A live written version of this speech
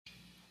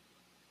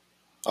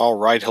All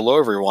right. Hello,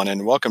 everyone,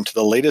 and welcome to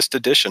the latest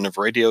edition of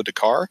Radio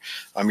Dakar.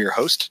 I'm your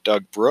host,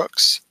 Doug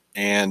Brooks,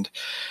 and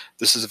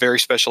this is a very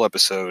special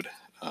episode.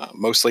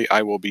 Mostly,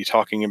 I will be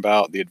talking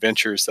about the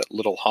adventures that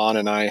little Han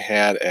and I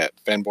had at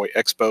Fanboy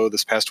Expo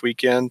this past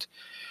weekend,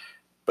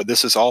 but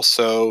this is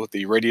also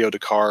the Radio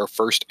Dakar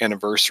first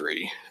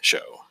anniversary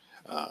show.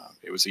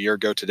 It was a year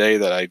ago today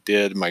that I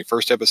did my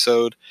first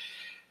episode,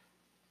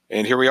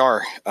 and here we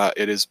are.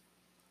 It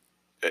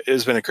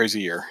has been a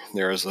crazy year.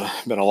 There has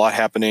been a lot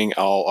happening.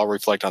 I'll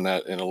reflect on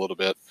that in a little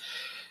bit.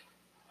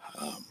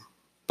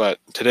 But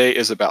today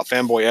is about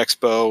Fanboy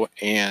Expo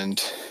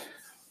and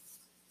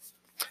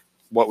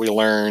what we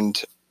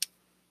learned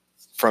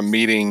from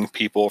meeting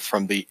people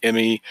from the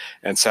Emmy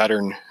and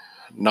Saturn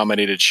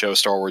nominated show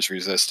Star Wars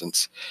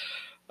Resistance.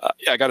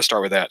 I got to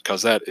start with that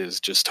because that is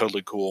just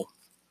totally cool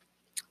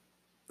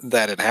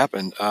that it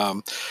happened.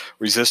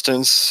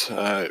 Resistance,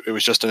 it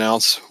was just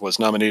announced, was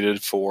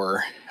nominated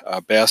for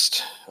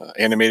Best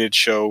Animated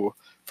Show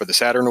for the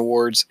Saturn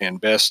Awards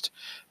and Best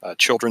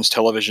Children's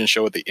Television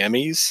Show at the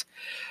Emmys.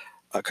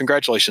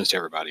 Congratulations to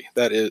everybody.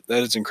 That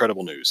is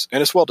incredible news,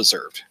 and it's well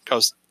deserved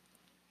because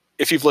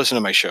if you've listened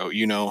to my show,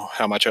 you know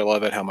how much I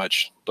love it, how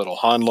much little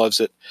Han loves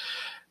it.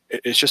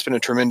 It's just been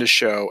a tremendous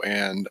show,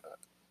 and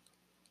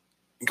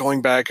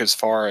going back as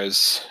far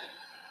as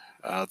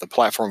the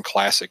Platform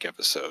Classic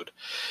episode,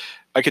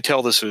 I could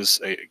tell this was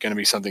going to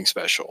be something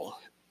special,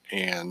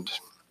 and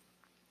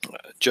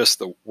just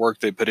the work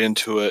they put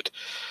into it.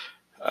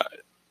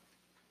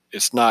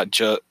 It's not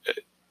just.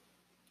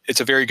 It's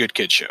a very good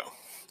kid show,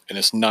 and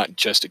it's not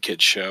just a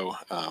kid show.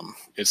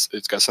 It's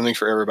got something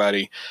for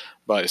everybody,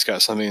 but it's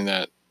got something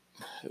that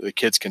the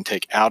kids can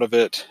take out of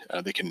it.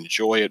 They can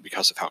enjoy it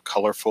because of how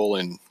colorful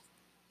and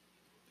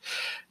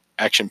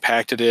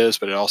action-packed it is,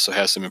 but it also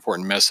has some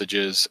important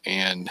messages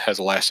and has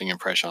a lasting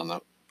impression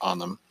on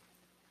them.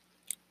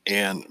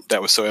 And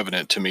that was so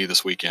evident to me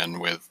this weekend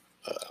with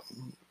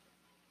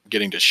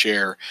getting to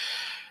share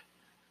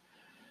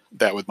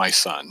that with my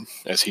son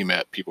as he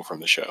met people from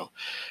the show.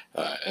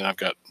 And I've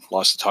got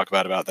lots to talk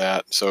about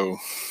that. So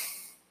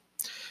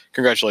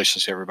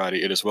congratulations to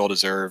everybody. It is well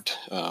deserved.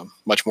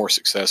 Much more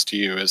success to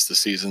you as the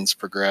seasons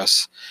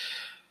progress.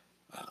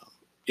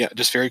 Yeah,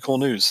 just very cool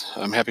news.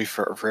 I'm happy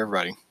for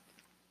everybody.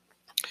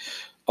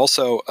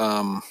 Also,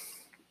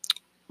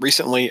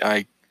 recently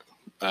I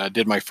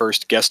did my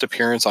first guest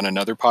appearance on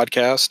another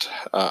podcast.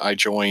 I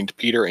joined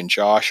Peter and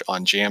Josh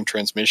on Jam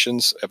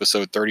Transmissions,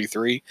 episode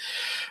 33.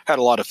 Had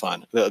a lot of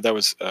fun. That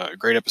was a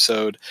great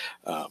episode.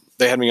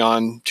 They had me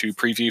on to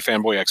preview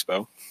Fanboy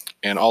Expo,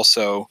 and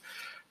also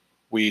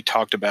we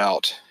talked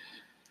about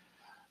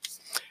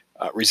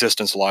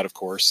Resistance a lot, of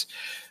course.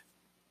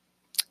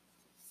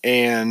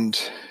 And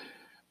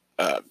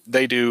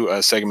they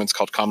do segments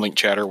called Comlink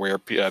Chatter where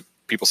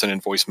people send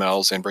in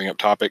voicemails and bring up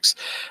topics.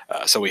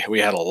 So we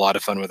had a lot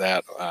of fun with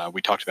that.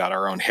 We talked about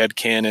our own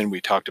headcanon.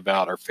 We talked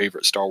about our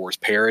favorite Star Wars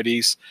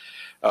parodies.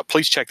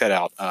 Please check that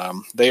out.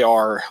 They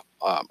are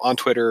on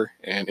Twitter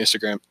and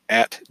Instagram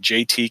at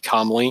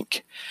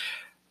JTComlink.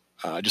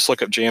 Just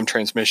look up Jam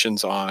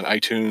Transmissions on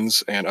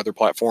iTunes and other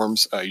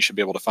platforms. You should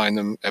be able to find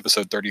them.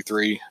 Episode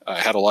 33. I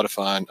had a lot of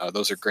fun.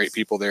 Those are great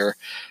people there.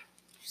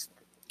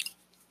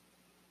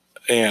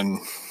 And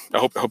I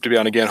hope to be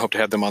on again. Hope to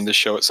have them on this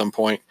show at some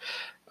point.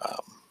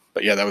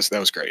 But yeah, that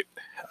was great.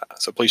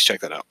 So please check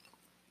that out.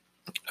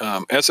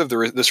 As of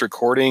this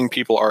recording,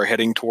 people are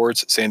heading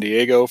towards San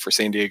Diego for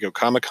San Diego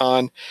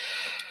Comic-Con.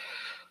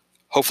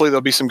 Hopefully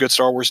there'll be some good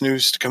Star Wars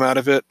news to come out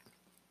of it.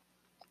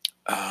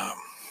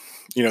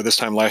 This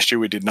time last year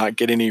we did not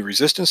get any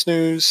Resistance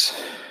news.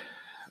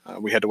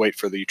 We had to wait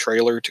for the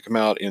trailer to come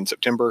out in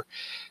September.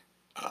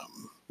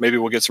 Maybe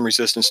we'll get some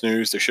Resistance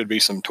news. There should be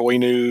some toy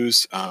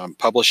news,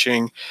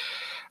 publishing.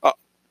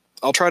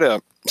 I'll try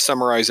to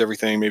summarize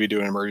everything, maybe do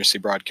an emergency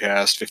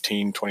broadcast,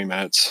 15, 20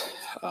 minutes,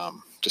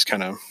 just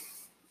kind of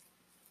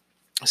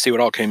see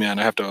what all came in.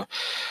 I have to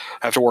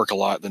work a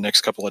lot the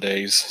next couple of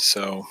days,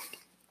 so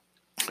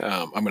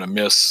I'm going to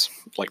miss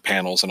like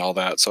panels and all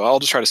that. So I'll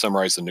just try to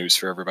summarize the news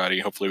for everybody.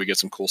 Hopefully we get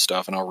some cool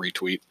stuff, and I'll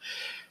retweet.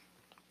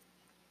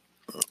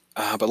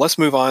 But let's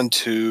move on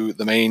to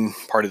the main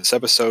part of this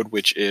episode,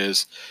 which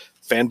is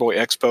Fanboy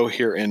Expo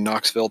here in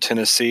Knoxville,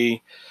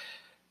 Tennessee.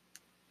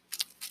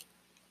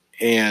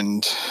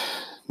 And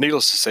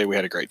needless to say, we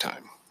had a great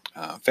time.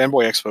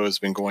 Fanboy Expo has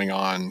been going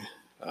on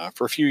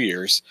for a few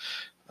years.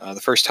 The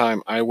first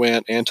time I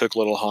went and took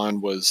Little Han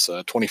was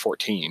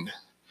 2014.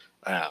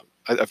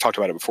 I've talked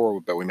about it before,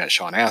 but we met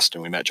Sean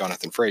Astin, we met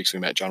Jonathan Frakes, we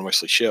met John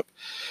Wesley Shipp.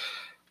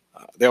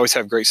 They always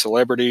have great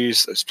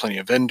celebrities. There's plenty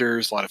of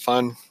vendors, a lot of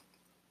fun.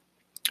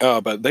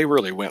 But they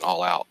really went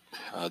all out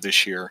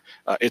this year.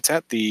 It's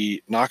at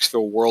the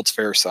Knoxville World's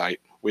Fair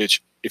site,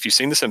 which, if you've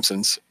seen The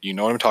Simpsons, you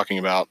know what I'm talking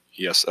about.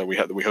 Yes, we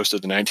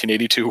hosted the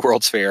 1982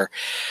 World's Fair,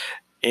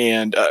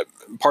 and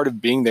part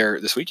of being there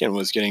this weekend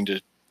was getting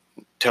to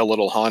tell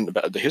little Han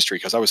about the history,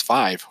 because I was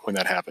 5 when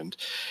that happened,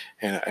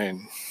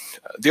 and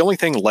the only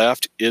thing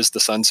left is the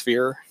Sun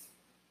Sphere,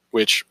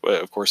 which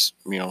of course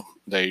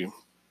they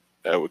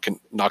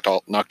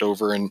knocked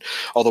over, and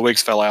all the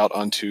wigs fell out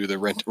onto the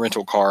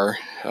rental car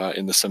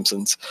in The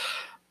Simpsons.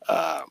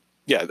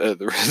 Yeah,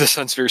 the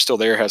Sun Sphere is still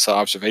there. Has an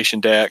observation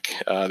deck.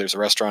 There's a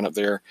restaurant up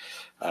there.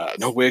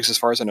 No wigs as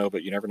far as I know,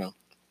 but you never know.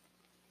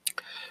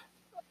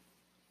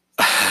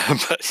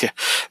 But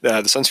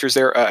yeah, the Sun Sphere's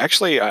there.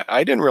 Actually,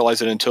 I didn't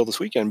realize it until this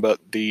weekend, but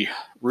the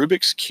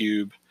Rubik's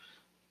Cube,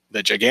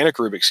 the gigantic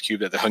Rubik's Cube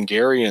that the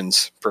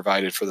Hungarians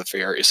provided for the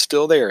fair, is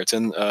still there. It's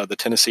in the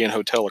Tennessean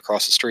Hotel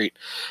across the street.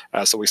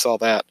 So we saw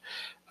that.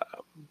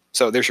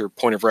 So there's your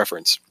point of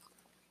reference.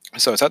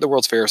 So it's at the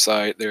World's Fair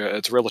site.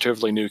 It's a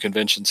relatively new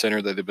convention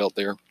center that they built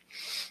there.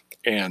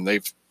 And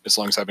as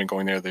long as I've been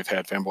going there, they've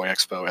had Fanboy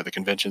Expo at the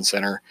convention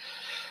center.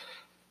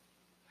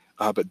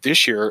 But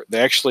this year, they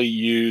actually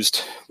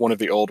used one of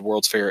the old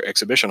World's Fair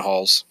exhibition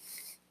halls.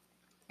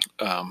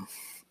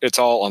 It's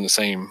all on the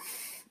same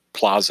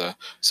plaza,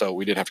 so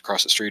we didn't have to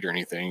cross the street or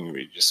anything.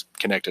 We just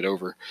connected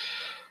over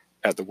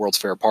at the World's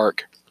Fair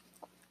Park.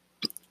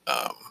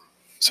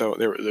 So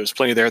there's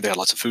plenty there. They had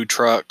lots of food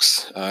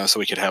trucks, so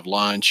we could have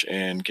lunch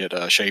and get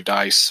shaved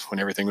ice when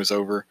everything was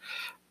over.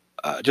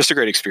 Just a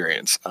great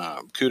experience.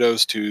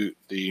 Kudos to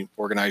the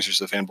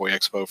organizers of the Fanboy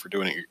Expo for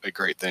doing a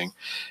great thing.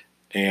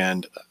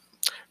 And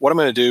what I'm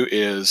going to do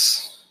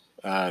is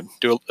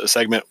do a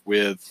segment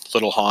with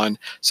Little Han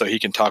so he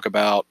can talk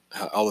about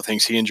all the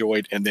things he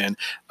enjoyed, and then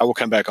I will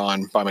come back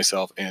on by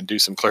myself and do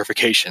some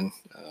clarification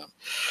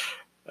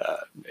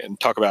and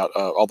talk about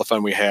all the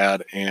fun we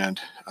had. And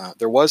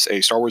there was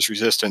a Star Wars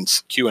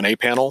Resistance Q&A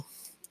panel.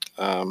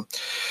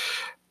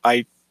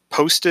 I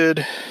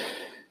posted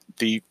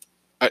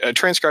I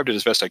transcribed it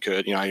as best I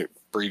could. I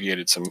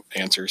abbreviated some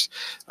answers.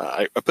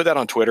 I put that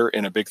on Twitter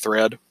in a big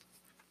thread.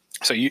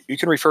 So you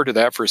can refer to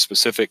that for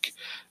specific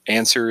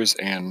answers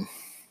and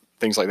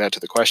things like that to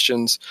the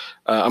questions.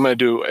 I'm going to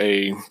do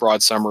a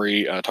broad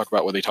summary, talk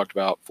about what they talked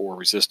about for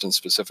Resistance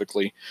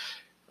specifically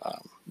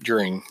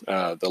during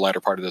the latter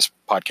part of this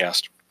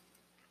podcast.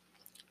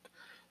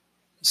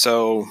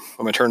 So I'm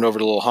going to turn it over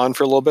to Lil Han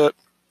for a little bit,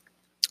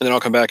 and then I'll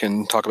come back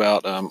and talk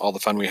about all the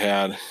fun we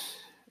had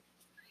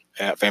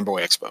at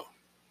Fanboy Expo.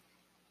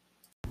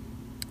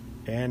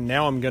 And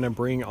now I'm going to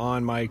bring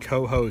on my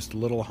co-host,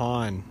 Little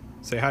Han.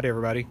 Say hi to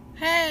everybody.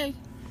 Hey.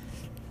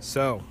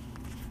 So,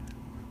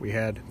 we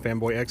had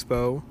Fanboy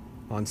Expo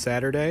on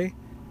Saturday.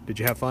 Did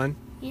you have fun?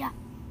 Yeah.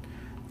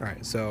 All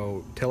right,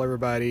 so tell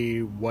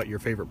everybody what your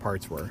favorite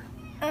parts were.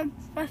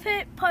 My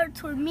favorite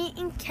parts were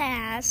meeting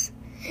Cass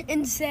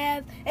and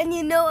Zeb, and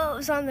you know what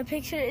was on the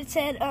picture? It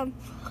said,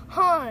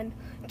 Han,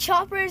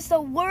 Chopper is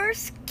the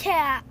worst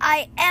cat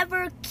I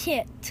ever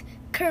kicked.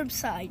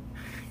 Curbside.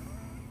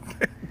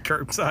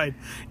 Curbside?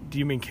 Do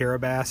you mean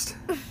Carabast?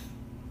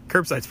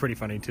 Curbside's pretty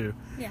funny too.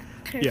 Yeah,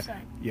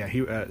 Curbside. Yeah.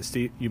 He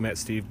Steve. You met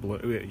Steve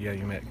Bloom. Yeah,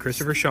 you met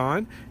Christopher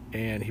Sean,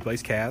 and he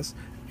plays Kaz.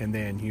 And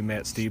then you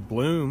met Steve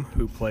Bloom,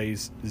 who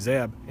plays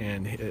Zeb,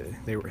 and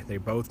they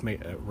both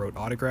wrote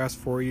autographs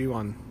for you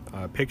on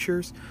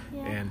pictures.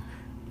 Yeah. And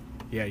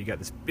yeah, you got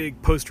this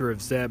big poster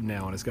of Zeb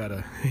now,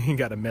 and he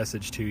got a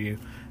message to you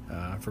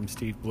from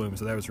Steve Bloom.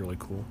 So that was really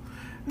cool.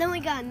 Then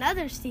we got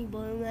another Steve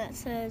Bloom that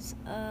says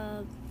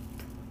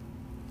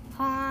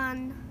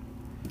Han.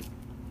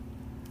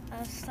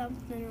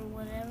 Something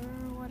or whatever.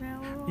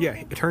 Yeah,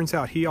 it turns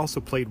out he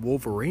also played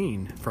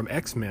Wolverine from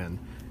X-Men,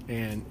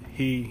 and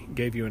he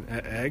gave you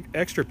an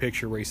extra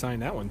picture where he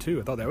signed that one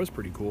too. I thought that was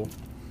pretty cool.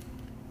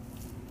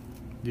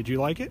 Did you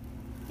like it?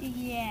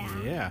 Yeah.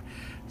 Yeah.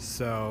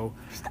 So,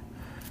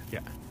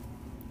 yeah.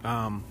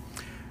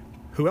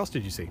 Who else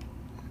did you see?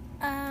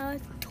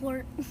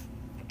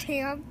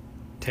 Tam.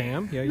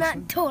 Tam? Yeah.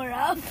 Not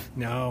Tora.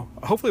 No.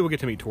 Hopefully we'll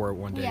get to meet Tora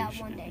one day. Yeah,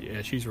 one day.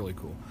 Yeah, she's really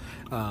cool.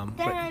 Then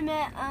I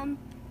met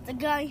the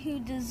guy who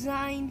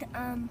designed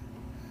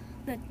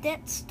the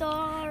Death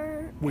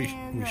Star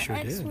and the sure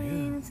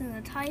X-Wings and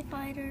the TIE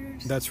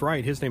Fighters. That's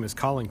right. His name is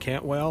Colin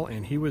Cantwell,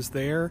 and he was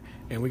there,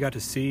 and we got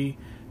to see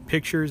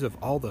pictures of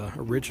all the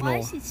original... Why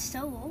is he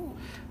so old?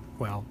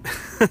 Well,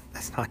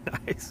 that's not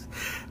nice.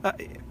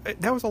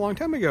 That was a long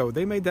time ago.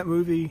 They made that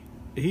movie...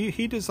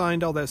 He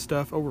designed all that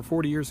stuff over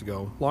 40 years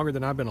ago, longer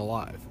than I've been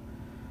alive.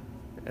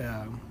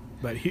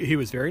 But he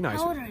was very nice.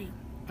 How old are you?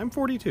 I'm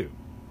 42.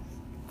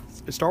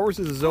 Star Wars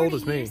is as old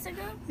as me. Years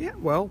ago? Yeah,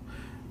 well,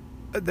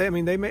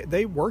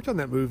 they worked on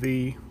that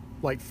movie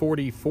like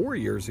 44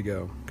 years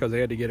ago because they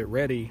had to get it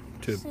ready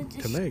to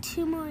make.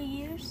 2 more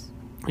years?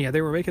 Yeah,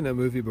 they were making that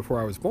movie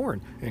before I was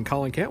born, and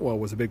Colin Cantwell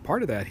was a big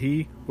part of that.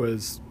 He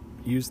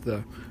used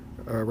the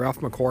Ralph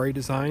McQuarrie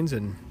designs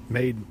and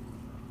made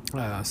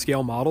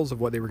scale models of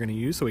what they were going to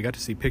use, so we got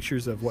to see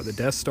pictures of what the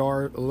Death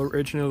Star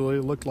originally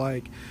looked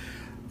like,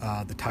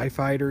 the TIE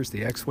Fighters,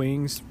 the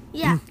X-Wings.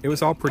 Yeah. It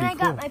was all pretty cool.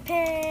 I got my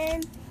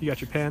pen. You got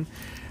your pen?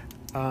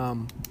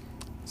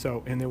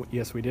 So, and then,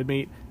 yes, we did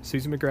meet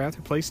Susan McGrath,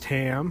 who plays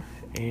Tam,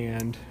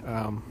 and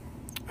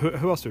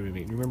who else did we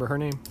meet? You remember her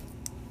name?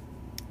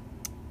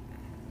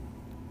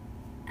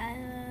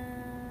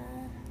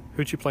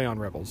 Who'd you play on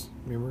Rebels?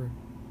 Remember?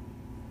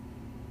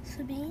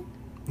 Sabine?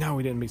 No,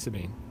 we didn't meet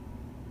Sabine.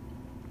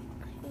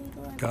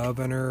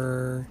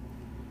 Governor...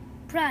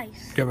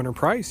 Price. Governor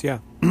Price, yeah.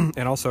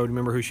 And also,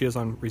 remember who she is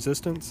on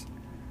Resistance?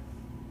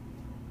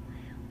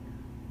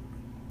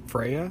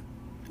 Freya?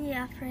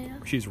 Yeah, Freya.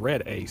 She's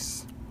Red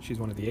Ace. She's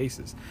one of the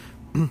aces.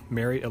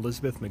 Mary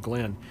Elizabeth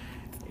McGlynn.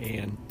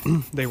 And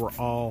they were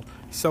all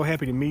so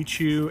happy to meet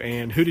you.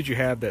 And who did you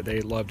have that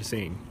they loved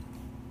seeing?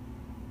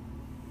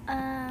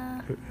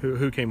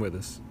 Who came with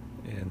us?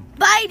 And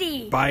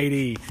Bitey.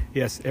 Bitey.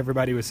 Yes,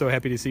 everybody was so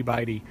happy to see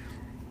Bitey.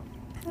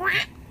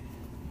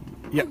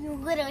 Yep.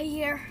 Little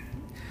here.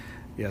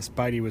 Yes,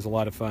 Bitey was a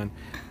lot of fun.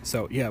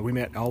 So, yeah, we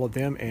met all of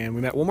them. And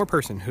we met one more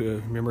person.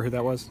 Remember who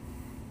that was?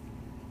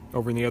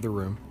 Over in the other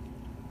room.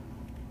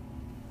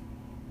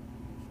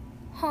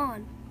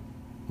 Han.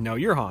 No,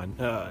 you're Han.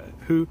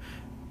 Who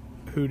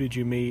did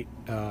you meet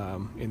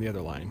in the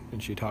other line?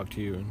 And she talked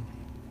to you. And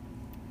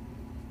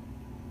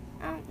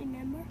I don't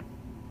remember.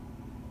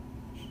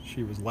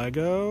 she was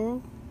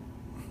Lego.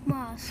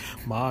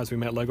 Maz. We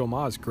met Lego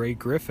Maz, Grey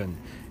Griffin.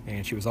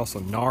 And she was also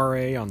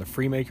Nare on the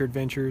Freemaker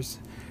Adventures.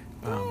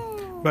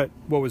 But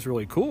what was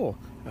really cool,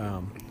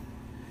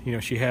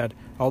 she had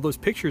all those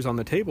pictures on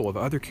the table of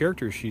other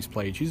characters she's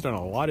played. She's done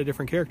a lot of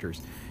different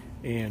characters.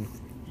 And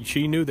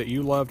she knew that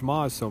you loved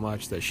Maz so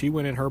much that she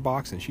went in her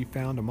box and she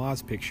found a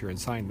Maz picture and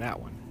signed that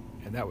one.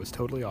 And that was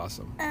totally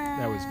awesome.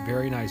 That was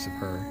very nice of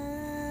her.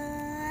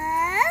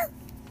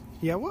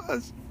 Yeah, it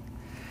was.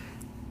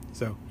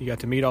 So you got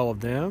to meet all of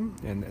them,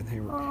 and they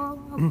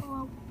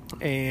were.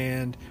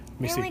 And let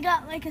me We see. only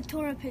got like a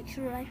Tora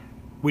picture, right?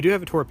 We do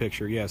have a Tora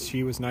picture. Yes,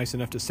 she was nice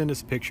enough to send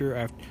us a picture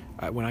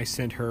after when I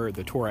sent her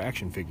the Tora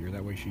action figure.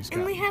 That way she's got.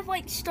 And we have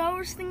like Star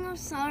Wars thing on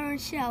Star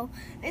Wars shell.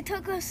 It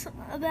took us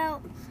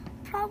about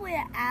probably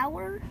an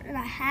hour and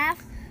a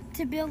half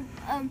to build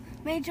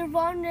Major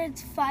Von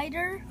Red's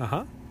fighter.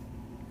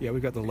 Yeah,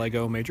 we got the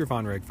Lego Major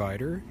Von Reg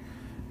fighter,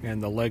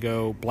 and the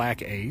Lego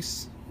Black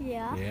Ace.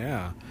 Yeah.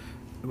 Yeah.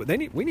 But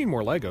we need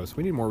more Legos.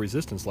 We need more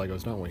Resistance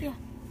Legos, don't we? Yeah.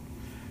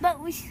 But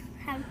we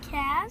have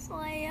Kaz,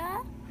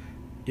 Leia,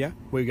 Yeah.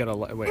 We got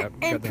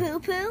and Poo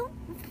Poo.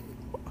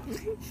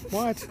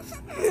 What?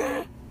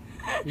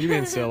 You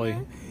being silly.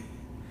 And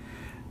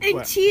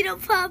What?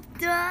 Cheeto Pop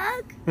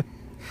Dog.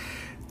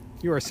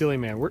 You are a silly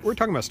man. We're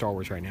talking about Star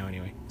Wars right now,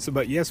 anyway. So,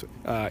 but yes,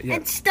 yeah.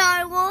 And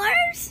Star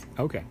Wars.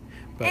 Okay.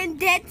 But And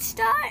Dead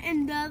Star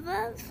and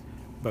Dubba.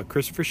 But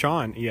Christopher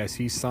Sean, yes,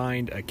 he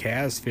signed a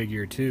Kaz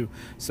figure too.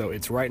 So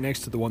it's right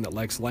next to the one that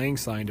Lex Lang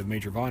signed of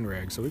Major Von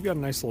Reg. So we've got a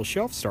nice little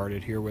shelf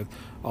started here with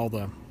all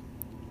the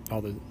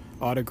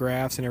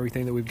autographs and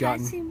everything that we've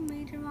gotten. Can I see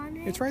Major Von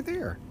Reg? It's right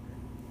there.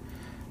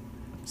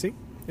 See?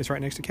 It's right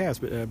next to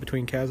Kaz,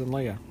 between Kaz and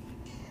Leia.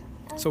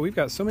 So we've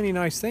got so many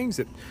nice things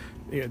that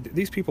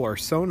these people are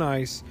so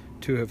nice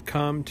to have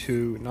come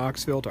to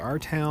Knoxville, to our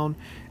town,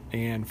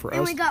 and for us.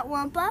 And we got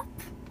Wampa.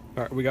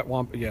 We got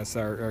Wampa, yes,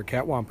 our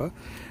cat Wampa.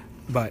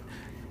 But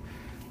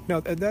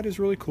no, that is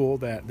really cool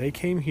that they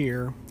came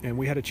here and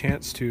we had a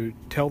chance to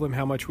tell them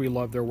how much we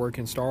love their work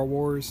in Star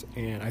Wars,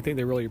 and I think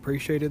they really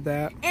appreciated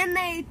that. And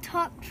they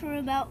talked for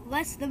about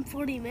less than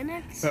 40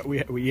 minutes. We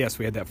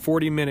had that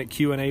 40-minute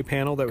Q&A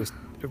panel that was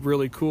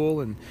really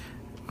cool, and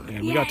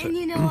we got to. And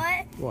you know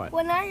what? What?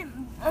 When I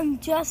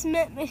just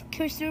met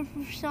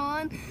Christopher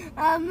Sean,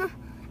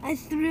 I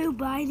threw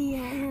Bitey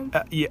at him.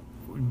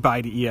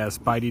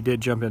 Bitey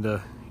did jump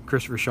into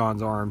Christopher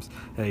Sean's arms.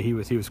 He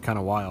was kind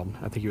of wild.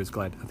 I think he was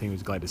glad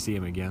to see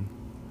him again.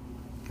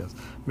 Because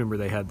remember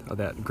they had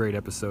that great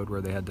episode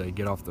where they had to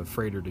get off the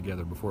freighter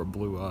together before it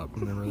blew up.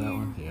 Remember that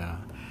one? Yeah.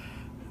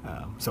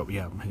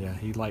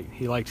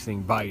 He liked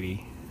seeing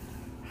Bitey.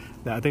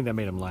 I think that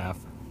made him laugh.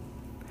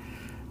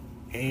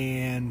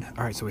 And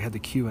all right, so we had the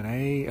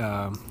Q&A,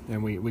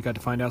 and we got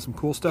to find out some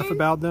cool stuff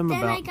about them.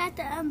 Then I got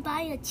to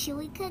buy a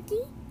chili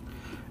cookie.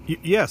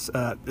 Yes,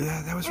 that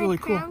was really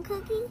cool. Crown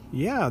cookie.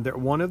 Yeah,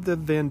 one of the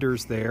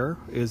vendors there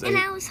is And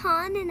I was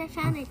Han, and I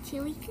found a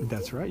chili cookie.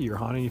 That's right, you're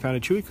Han, and you found a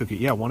Chewy cookie.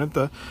 Yeah, one of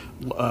the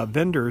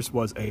vendors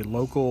was a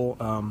local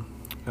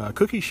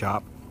cookie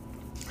shop,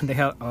 and they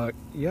had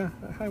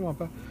hi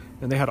Wampa,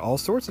 and they had all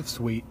sorts of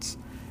sweets,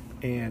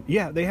 and she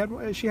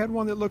had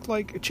one that looked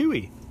like a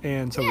Chewy,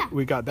 and so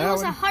we got that one. It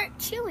was a heart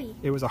Chewy.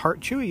 It was a heart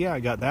Chewy. Yeah, I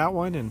got that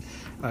one, and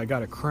I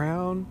got a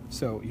crown.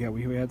 So yeah,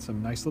 we had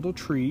some nice little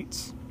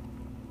treats.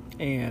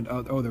 And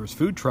there was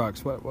food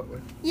trucks. What?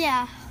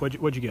 Yeah.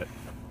 What'd you get?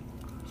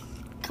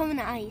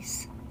 Kona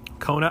Ice.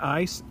 Kona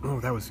Ice. Oh,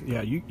 that was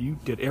You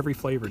did every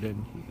flavor,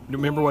 didn't you?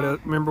 Remember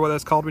what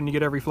that's called when you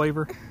get every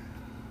flavor?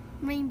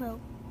 Rainbow.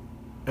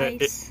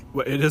 Ice.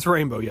 It is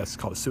rainbow. Yes, it's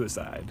called a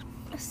suicide.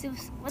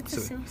 What's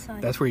a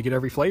suicide? That's where you get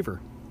every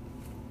flavor.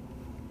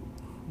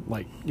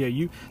 Like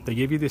they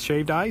gave you the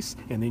shaved ice,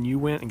 and then you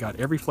went and got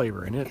every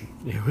flavor, and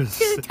it was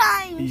 2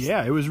 times.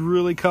 Yeah, it was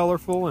really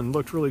colorful and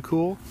looked really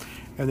cool.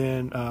 And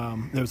then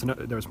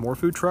there was more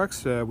food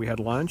trucks. We had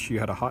lunch. You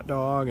had a hot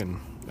dog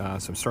and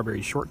some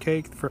strawberry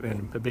shortcake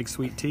and a big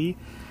sweet tea.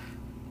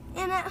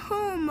 And at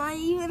home, I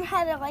even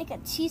had a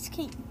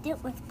cheesecake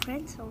dip with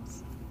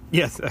pretzels.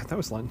 Yes, that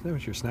was lunch. That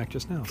was your snack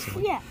just now. So.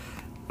 Yeah.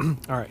 All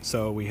right,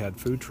 so we had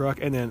food truck,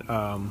 and then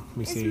let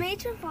me see. Is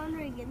Major Von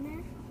Reg in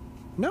there?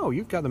 No,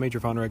 you've got the Major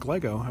Von Reg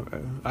Lego.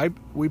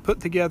 We put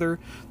together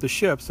the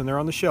ships, and they're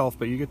on the shelf,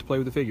 but you get to play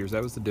with the figures.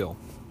 That was the deal.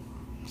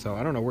 So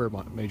I don't know where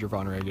Major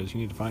Von Reg is. You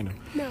need to find him.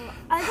 No,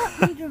 I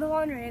got Major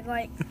Von Reg,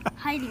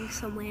 hiding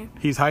somewhere.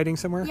 He's hiding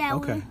somewhere? Yeah,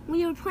 okay.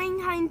 We were playing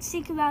hide and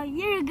seek about a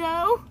year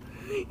ago,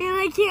 and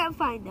I can't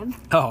find him.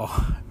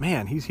 Oh,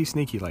 man, he's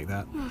sneaky like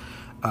that.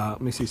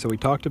 Let me see. So we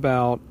talked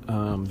about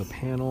the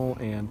panel,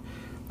 and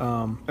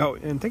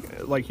think,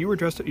 you were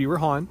you were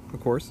Han, of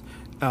course.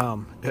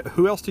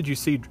 Who else did you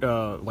see,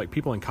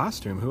 people in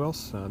costume? Who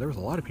else? There was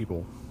a lot of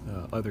people,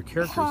 other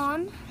characters.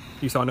 Han.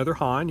 You saw another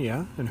Han,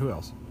 yeah. And who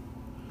else?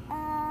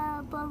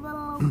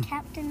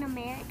 Captain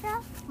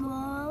America.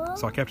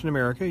 Saw Captain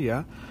America,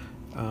 yeah.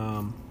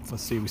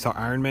 Let's see. We saw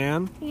Iron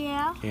Man.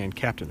 Yeah. And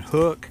Captain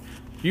Hook.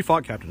 You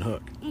fought Captain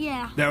Hook.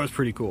 Yeah. That was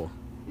pretty cool.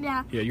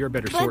 Yeah. Yeah, you're a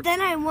better But sword.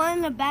 then I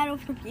won the battle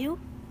from you.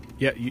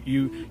 Yeah,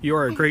 you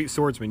are a great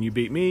swordsman. You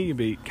beat me. You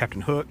beat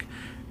Captain Hook.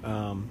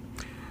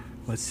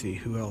 Let's see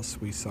who else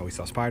we saw. We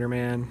saw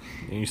Spider-Man,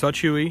 and you saw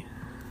Chewie.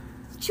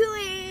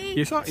 Chewie.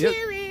 You saw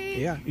Chewie.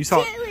 Yeah. You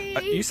saw.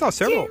 Chewie. You saw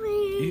several.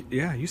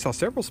 Chewie. You saw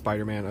several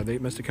Spider-Man. They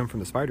must have come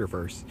from the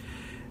Spider-Verse.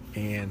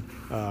 And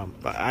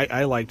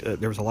I liked.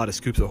 There was a lot of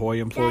Scoops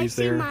Ahoy employees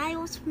Did I see there.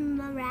 Miles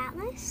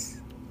Morales.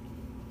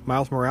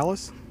 Miles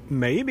Morales.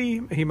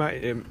 Maybe he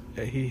might.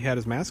 He had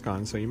his mask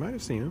on, so you might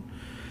have seen him.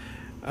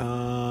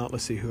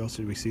 Let's see, who else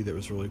did we see that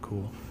was really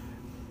cool?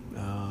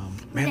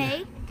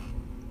 Ray.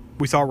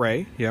 We saw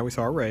Ray. Yeah, we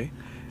saw Ray.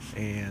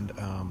 And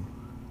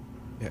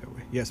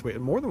yes, wait,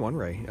 more than one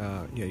Ray.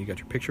 Yeah, you got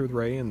your picture with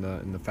Ray in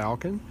the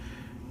Falcon,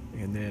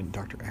 and then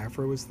Dr.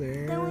 Afra was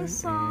there. Then we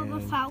saw the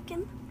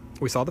Falcon.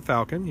 We saw the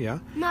Falcon. Yeah.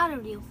 Not a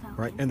real Falcon.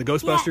 Right, and the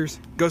Ghostbusters.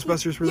 Yeah.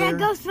 Ghostbusters were there.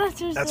 Yeah,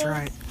 Ghostbusters. That's there.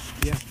 right.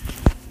 Yeah.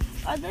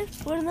 Are they?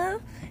 Were they?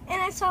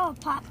 And I saw a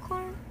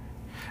popcorn.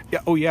 Yeah.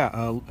 Oh,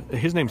 yeah.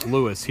 His name's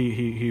Lewis.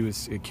 He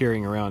was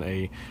carrying around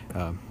a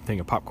thing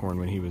of popcorn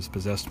when he was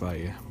possessed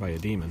by a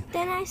demon.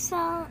 Then I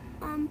saw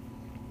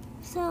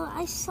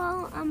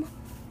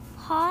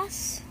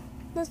Haas,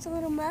 those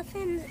little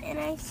muffins, and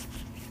I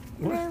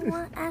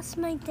asked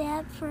my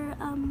dad for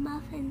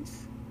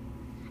muffins.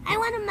 I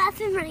want a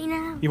muffin right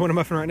now. You want a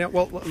muffin right now?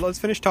 Well, let's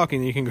finish talking,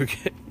 then you can go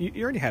get...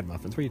 You already had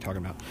muffins. What are you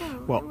talking about?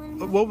 Oh, well,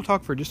 we'll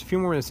talk for just a few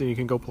more minutes, and you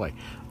can go play.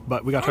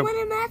 But we got to... I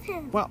want a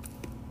muffin. Well,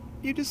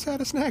 you just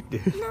had a snack,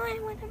 dude. No, I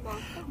want a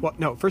muffin. Well,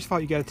 no, first of all,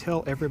 you got to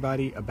tell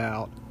everybody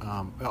about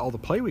all the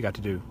play we got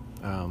to do.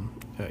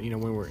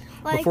 When we're...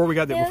 before we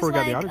got the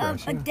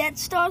autographs. A Death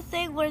Star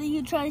thing where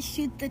you try to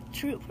shoot the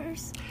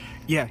troopers.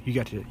 Yeah, you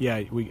got to.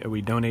 Yeah,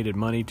 we donated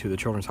money to the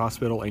Children's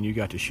Hospital, and you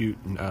got to shoot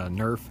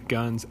Nerf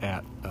guns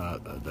at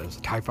the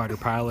TIE fighter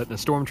pilot and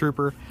a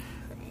stormtrooper.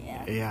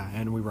 Yeah. Yeah,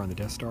 and we were on the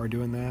Death Star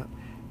doing that,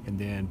 and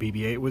then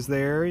BB-8 was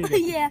there.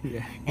 Yeah.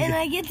 And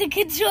I get to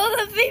control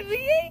the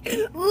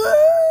BB-8.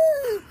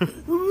 Woo!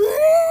 Woo!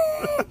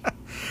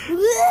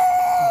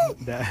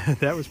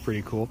 That was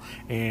pretty cool.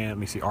 And let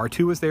me see,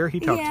 R2 was there. He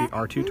talked to you.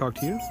 R2 talked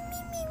to you.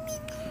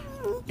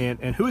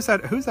 And who's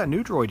that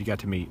new droid you got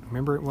to meet?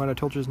 Remember what I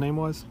told you his name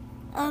was?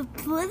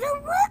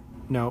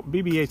 No,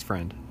 BB-8's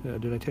friend.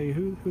 Did I tell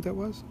you who that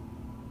was?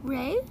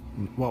 Ray?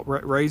 Well,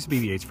 Ray's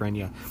BB-8's friend,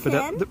 yeah. But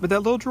Finn?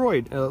 that little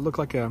droid looked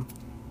like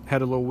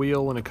had a little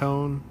wheel and a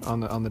cone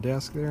on the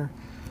desk there.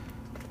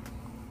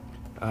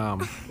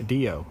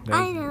 Dio.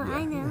 I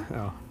know.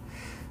 Oh.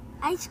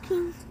 Ice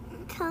cream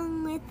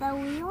cone with a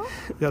wheel?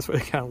 That's what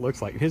it kind of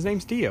looks like. His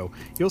name's Dio.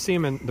 You'll see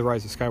him in The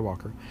Rise of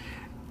Skywalker.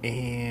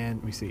 And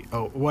let me see.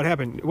 Oh, what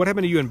happened? What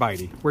happened to you and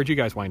Bitey? Where'd you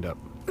guys wind up?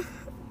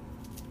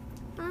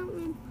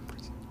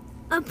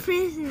 A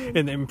prison.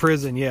 In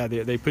prison, yeah.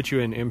 They put you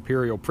in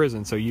Imperial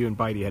prison, so you and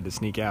Bitey had to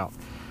sneak out.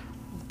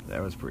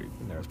 That was pretty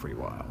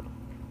wild.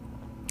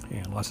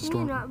 Yeah, lots of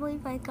storm. Can you not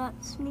believe I got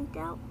sneaked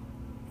out?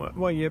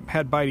 Well, you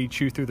had Bitey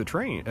chew through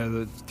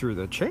the through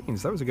the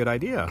chains. That was a good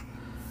idea.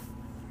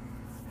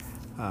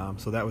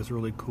 So that was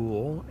really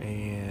cool,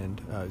 and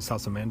saw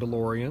some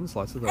Mandalorians,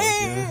 lots of those.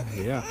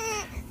 Yeah.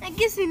 That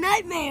gives me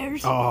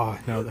nightmares. Oh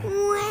no, the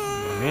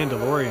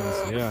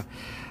Mandalorians. Yeah.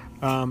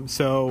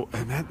 So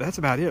that's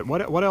about it.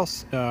 What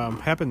else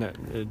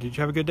happened? Did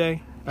you have a good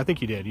day? I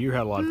think you did. You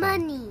had a lot of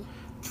fun. Money.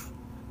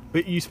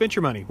 But you spent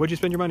your money. What'd you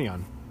spend your money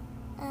on?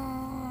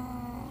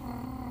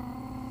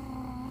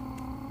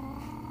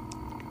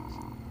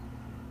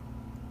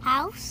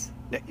 House.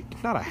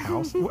 Not a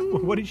house.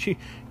 What did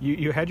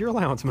you had your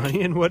allowance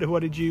money, and what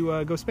did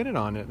you go spend it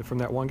on from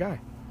that one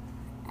guy?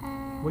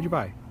 What'd you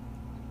buy?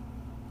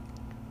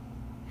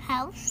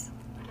 House.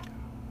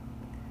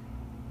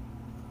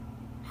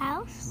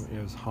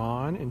 It was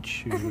Han and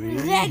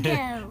Chewie.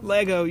 Lego.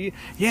 Lego.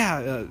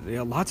 Yeah.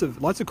 Lots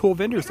of cool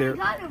vendors there. I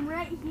got him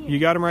right here. You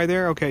got him right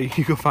there. Okay,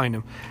 you go find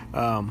him.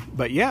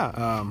 But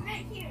yeah.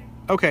 Right here.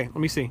 Okay, let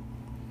me see.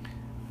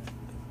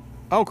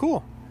 Oh,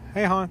 cool.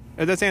 Hey, Han.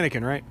 That's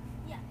Anakin, right?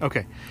 Yeah.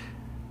 Okay.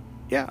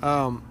 Yeah.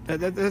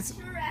 That's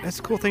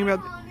the cool thing about.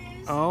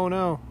 Oh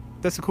no.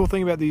 That's the cool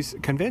thing about these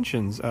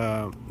conventions.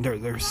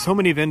 There's so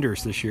many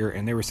vendors this year,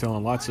 and they were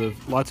selling lots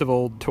of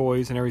old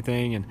toys and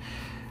everything, and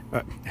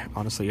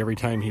honestly, every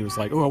time he was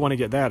like, "Oh, I want to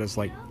get that," it was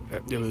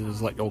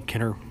like old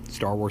Kenner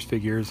Star Wars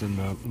figures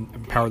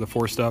and Power of the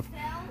Force stuff.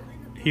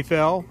 He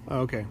fell.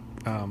 Okay.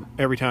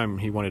 Every time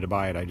he wanted to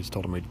buy it, I just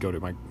told him he'd go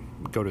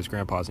to his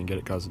grandpa's and get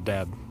it because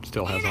Dad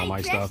still has all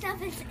my stuff.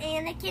 Up as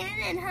Anakin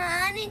and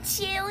Han and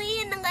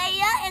Chewie and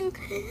Leia and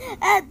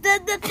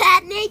the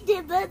Padme.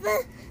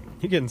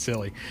 You're getting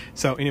silly.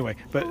 So anyway,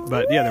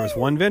 but yeah, there was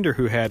one vendor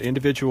who had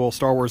individual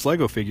Star Wars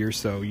Lego figures,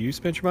 so you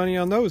spent your money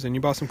on those and you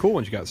bought some cool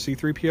ones. You got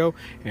C-3PO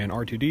and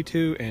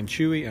R2-D2 and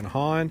Chewie and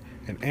Han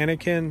and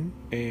Anakin,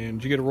 and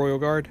did you get a Royal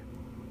Guard?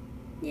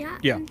 Yeah.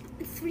 Yeah.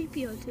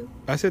 3PO too.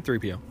 I said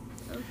 3PO.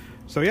 Oh.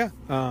 So yeah,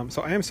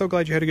 so I am so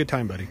glad you had a good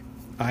time, buddy.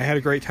 I had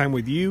a great time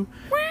with you,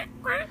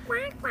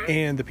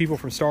 and the people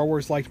from Star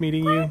Wars liked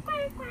meeting you.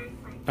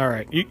 All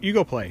right, you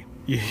go play.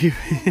 No.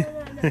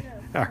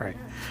 All right.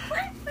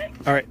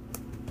 All right.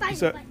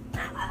 So,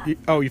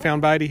 you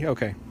found Bitey?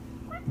 Okay.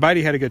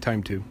 Bitey had a good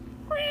time too.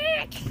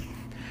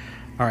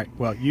 All right.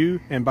 Well, you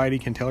and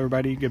Bitey can tell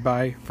everybody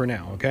goodbye for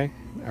now, okay?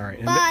 All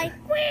right. Bye.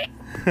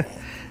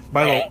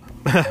 Bye, little.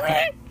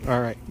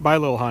 All right. Bye,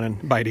 little Han and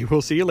Bitey.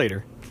 We'll see you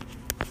later.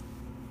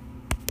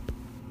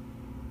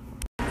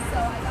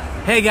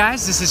 Hey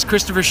guys, this is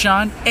Christopher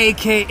Sean,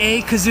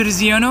 aka Kazuda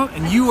Ziono,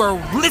 and you are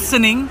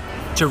listening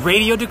to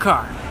Radio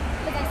Dakar.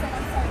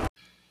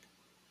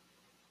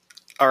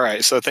 All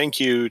right, so thank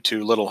you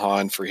to Little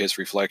Han for his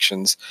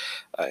reflections.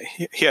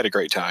 He had a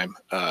great time.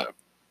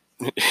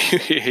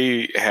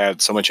 He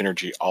had so much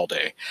energy all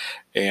day,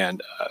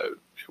 and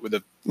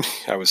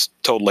I was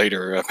told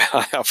later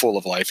about how full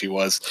of life he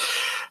was.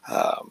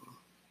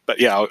 But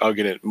yeah, I'll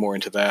get it more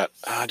into that.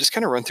 Just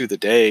kind of run through the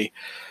day.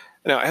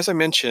 Now, as I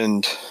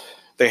mentioned,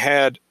 they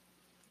had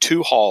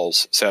 2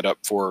 halls set up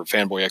for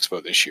Fanboy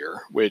Expo this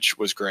year, which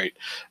was great.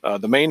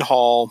 The main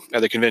hall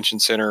at the convention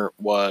center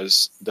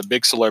was the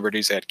big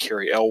celebrities. They had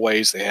Carrie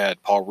Elways, they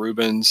had Paul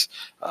Rubens,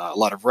 a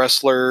lot of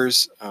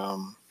wrestlers. Let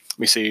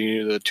me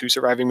see, the 2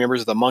 surviving members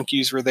of the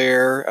Monkees were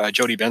there,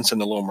 Jodie Benson,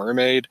 the Little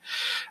Mermaid.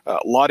 A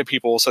lot of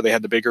people, so they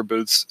had the bigger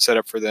booths set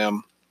up for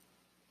them,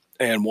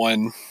 and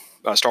one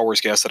Star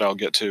Wars guest that I'll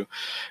get to.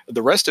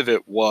 The rest of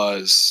it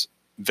was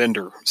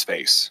vendor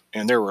space,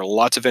 and there were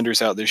lots of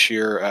vendors out this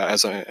year.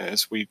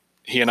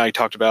 He and I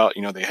talked about,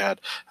 they had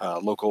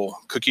local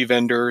cookie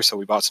vendor, so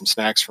we bought some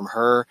snacks from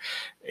her,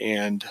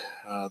 and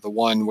the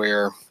one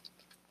where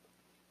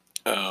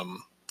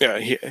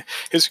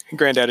his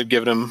granddad had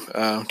given him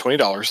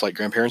 $20 like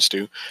grandparents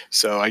do,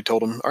 so I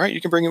told him, all right,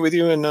 you can bring it with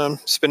you and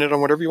spend it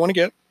on whatever you want to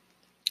get.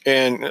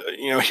 And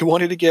he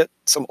wanted to get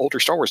some older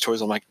Star Wars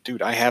toys. I'm like,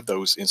 dude, I have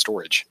those in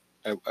storage.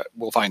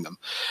 We'll find them.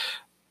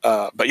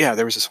 But yeah,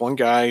 there was this one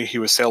guy, he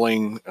was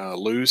selling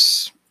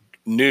loose,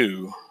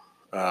 new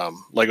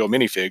Lego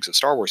minifigs of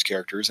Star Wars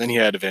characters, and he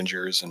had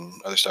Avengers and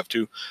other stuff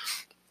too.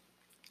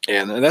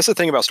 And that's the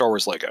thing about Star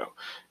Wars Lego.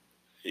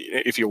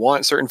 If you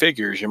want certain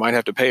figures, you might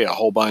have to pay a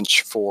whole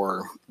bunch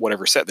for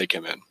whatever set they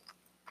come in.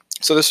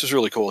 So this was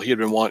really cool.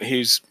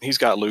 He's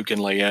got Luke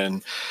and Leia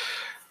and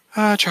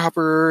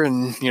Chopper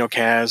and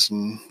Kaz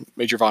and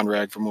Major Von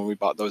Reg from when we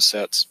bought those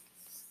sets.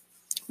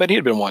 But he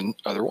had been wanting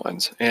other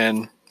ones,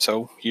 and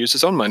so he used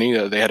his own money.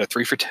 They had a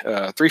 3 for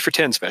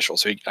 10 special.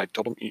 So I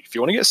told him, if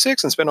you want to get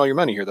 6 and spend all your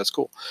money here, that's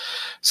cool.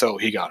 So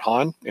he got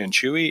Han and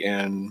Chewie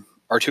and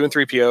R2 and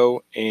 3PO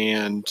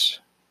and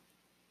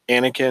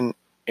Anakin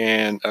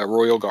and a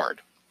Royal Guard.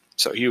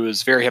 So he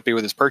was very happy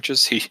with his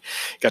purchase. He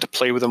got to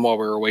play with them while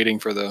we were waiting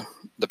for the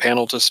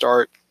panel to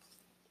start.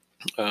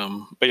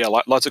 But yeah,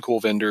 lots of cool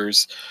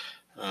vendors.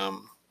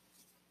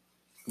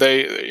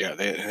 They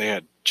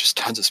had just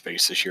tons of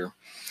space this year.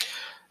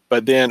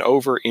 But then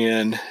over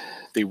in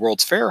the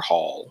World's Fair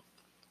Hall,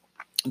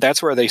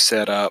 that's where they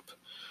set up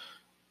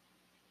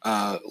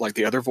like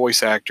the other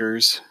voice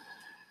actors,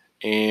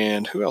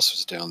 and who else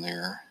was down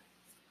there?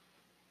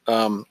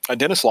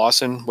 Dennis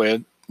Lawson,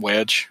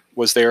 Wedge,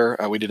 was there.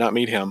 We did not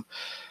meet him.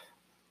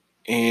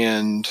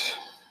 And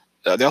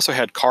they also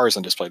had cars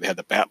on display. They had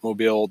the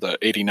Batmobile, the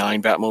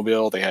 89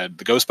 Batmobile. They had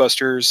the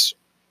Ghostbusters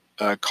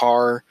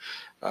car,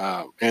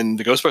 and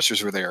the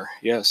Ghostbusters were there,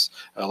 yes,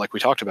 like we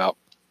talked about,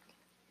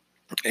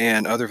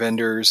 and other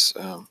vendors.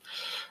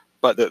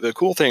 But the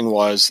cool thing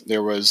was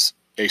there was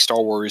a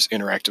Star Wars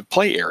interactive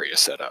play area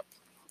set up,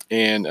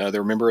 and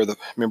there were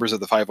members of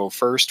the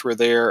 501st were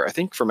there. I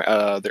think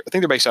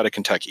they're based out of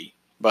Kentucky,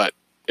 but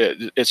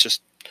it's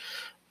just,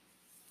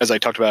 as I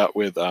talked about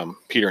with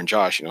Peter and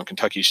Josh,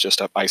 Kentucky's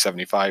just up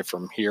I-75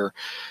 from here,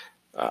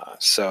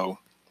 so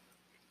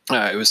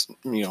it was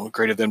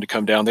great of them to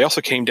come down. They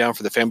also came down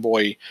for the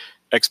Fanboy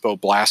Expo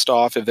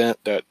Blast-Off event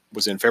that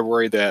was in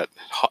February that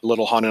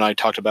Little Han and I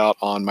talked about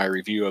on my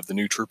review of the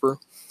new Trooper,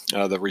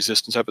 the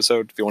Resistance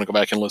episode, if you want to go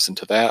back and listen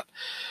to that.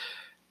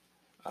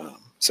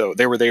 So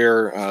they were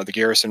there. The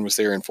Garrison was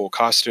there in full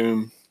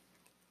costume.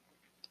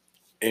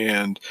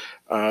 And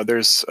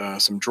there's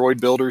some droid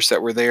builders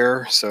that were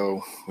there.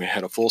 So we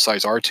had a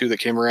full-size R2 that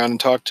came around and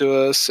talked to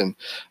us. And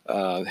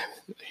I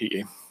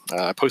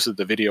posted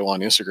the video on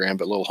Instagram,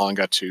 but Little Han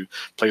got to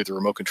play with the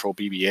remote control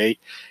BB-8.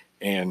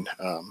 And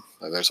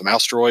there's a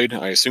mouse droid.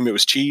 I assume it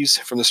was Cheese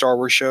from the Star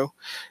Wars show.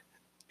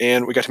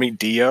 And we got to meet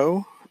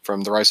Dio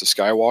from The Rise of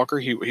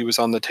Skywalker. He was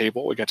on the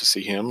table. We got to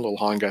see him. Little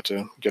Han got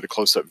to get a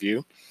close-up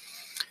view.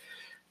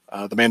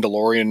 The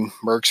Mandalorian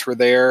mercs were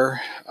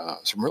there.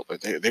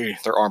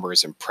 Their armor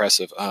is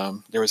impressive.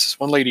 There was this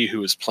one lady who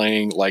was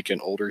playing like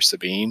an older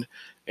Sabine,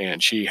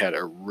 and she had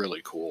a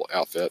really cool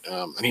outfit.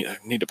 I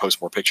need to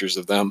post more pictures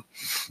of them.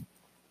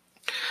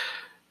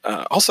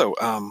 Also,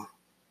 I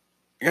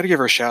got to give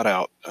her a shout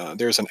out.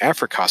 There's an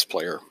Afra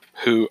cosplayer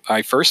who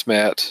I first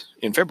met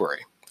in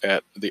February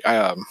at the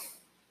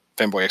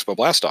Fanboy Expo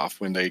Blastoff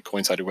when they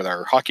coincided with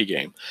our hockey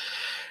game.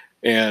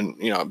 And,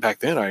 back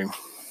then I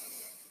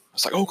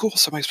was like, oh, cool,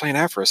 somebody's playing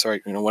Afra. So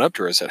I went up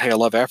to her and said, hey, I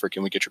love Afra.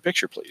 Can we get your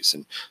picture, please?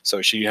 And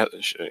so she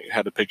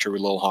had a picture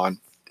with Lil Han.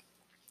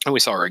 And we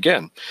saw her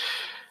again.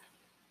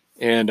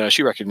 And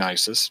she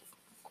recognized us.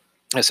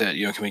 I said,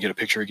 can we get a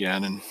picture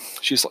again? And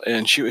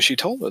she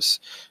told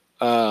us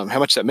how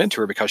much that meant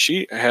to her, because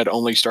she had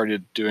only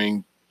started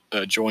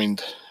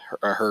joined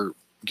her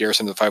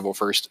Garrison of the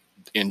 501st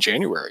in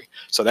January.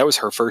 So that was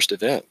her first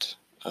event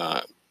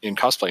in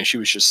cosplay. And she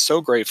was just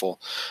so grateful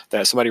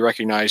that somebody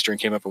recognized her and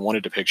came up and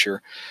wanted a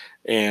picture.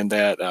 And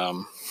that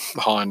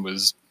Han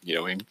was,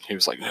 and he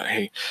was like,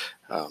 hey,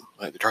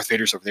 Darth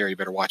Vader's over there. You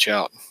better watch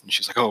out. And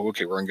she's like, oh,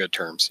 okay, we're on good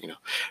terms,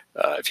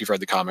 if you've read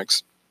the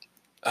comics.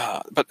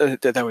 But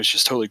that was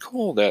just totally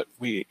cool that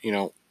we,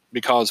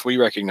 because we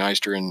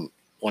recognized her and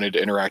wanted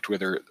to interact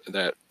with her,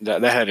 that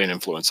had an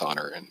influence on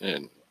her.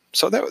 And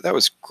so that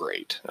was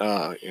great,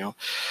 that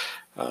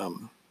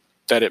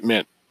it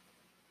meant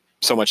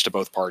so much to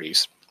both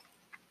parties.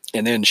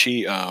 And then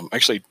she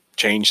actually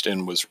changed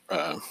and was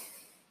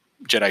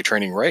Jedi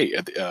training Rey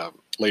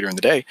later in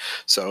the day.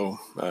 So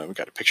we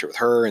got a picture with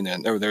her. And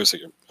then there's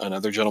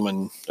another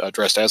gentleman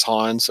dressed as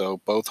Han. So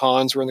both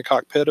Hans were in the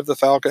cockpit of the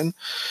Falcon.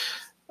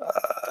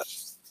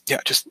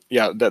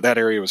 That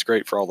area was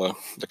great for all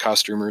the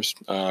costumers.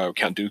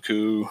 Count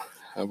Dooku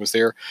was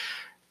there.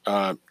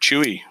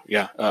 Chewie,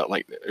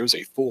 it was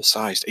a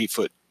full-sized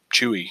 8-foot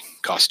Chewie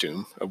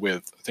costume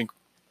with, I think,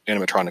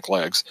 animatronic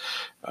legs.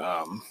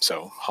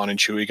 So Han and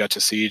Chewie got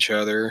to see each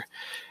other.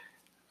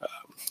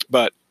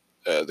 But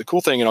the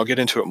cool thing, and I'll get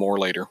into it more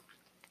later,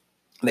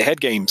 they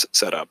had games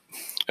set up.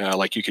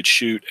 Like you could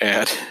shoot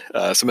at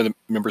some of the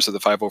members of the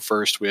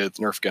 501st with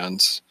Nerf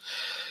guns.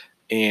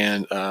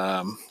 And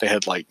they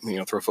had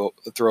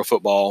throw a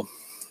football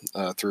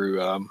through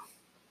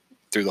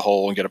the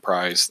hole and get a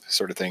prize,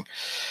 sort of thing.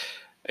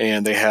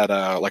 And they had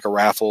a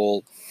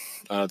raffle.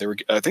 I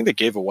think they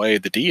gave away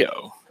the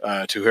Dio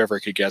to whoever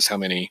could guess how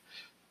many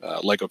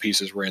Lego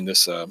pieces were in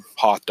this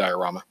Hoth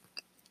diorama.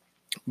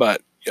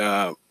 But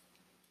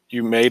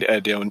you made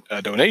a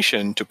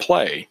donation to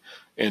play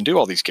and do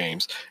all these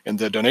games, and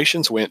the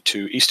donations went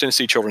to East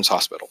Tennessee Children's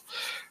Hospital,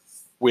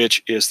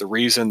 which is the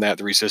reason that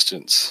the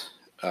Resistance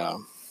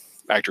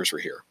actors were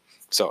here.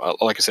 So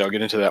like I said, I'll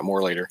get into that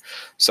more later.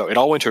 So it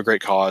all went to a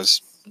great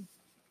cause,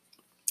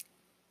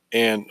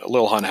 and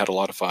Lil Han had a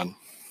lot of fun.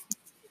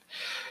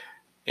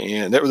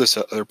 And there were this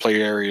other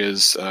play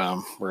areas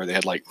where they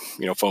had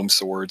foam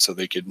swords, so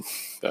they could.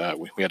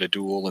 We had a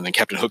duel, and then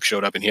Captain Hook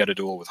showed up, and he had a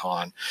duel with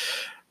Han.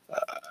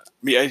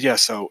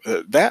 So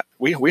that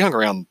we hung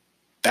around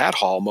that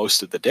hall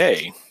most of the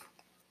day,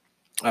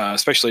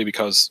 especially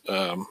because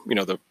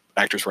the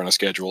actors were on a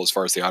schedule as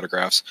far as the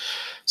autographs,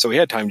 so we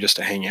had time just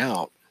to hang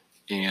out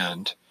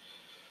and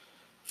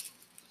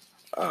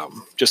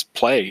just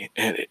play,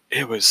 and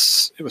it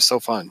was so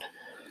fun.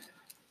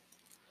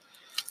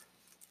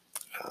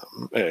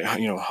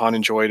 Han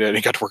enjoyed it.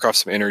 He got to work off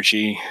some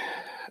energy,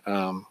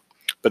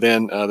 but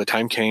then the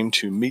time came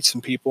to meet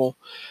some people,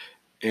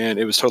 and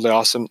it was totally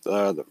awesome.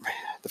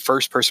 The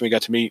first person we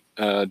got to meet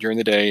during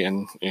the day,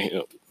 and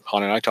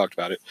Han and I talked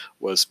about it,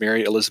 was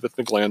Mary Elizabeth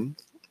McGlynn.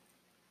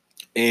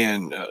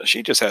 And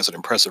she just has an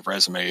impressive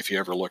resume if you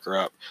ever look her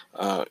up.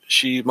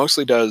 She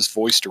mostly does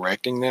voice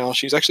directing now.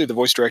 She's actually the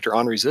voice director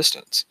on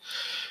Resistance.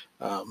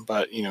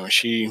 But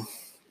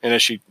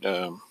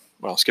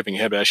skipping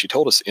ahead, but as she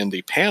told us in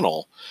the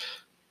panel,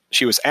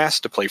 she was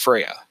asked to play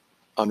Freya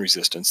on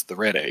Resistance, the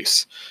Red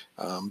Ace.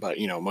 But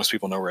most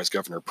people know her as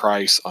Governor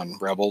Price on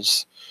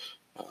Rebels.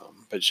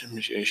 But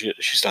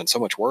she's done so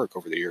much work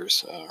over the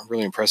years.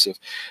 Really impressive.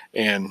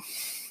 And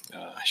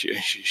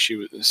she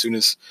was, as soon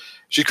as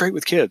she's great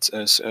with kids,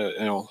 as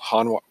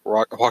Han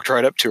walked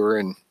right up to her,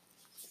 and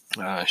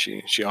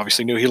she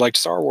obviously knew he liked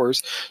Star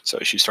Wars, so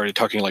she started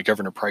talking like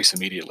Governor Price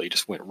immediately.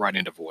 Just went right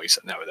into voice,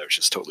 and that was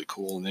just totally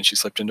cool. And then she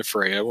slipped into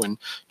Freya and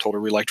told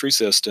her we liked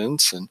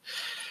Resistance, and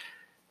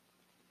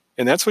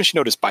that's when she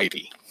noticed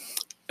Bitey.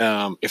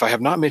 If I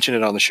have not mentioned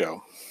it on the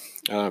show,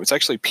 it's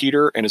actually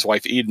Peter and his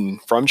wife Eden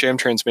from Jam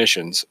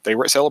Transmissions. They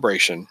were at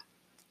Celebration,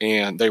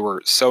 and they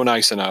were so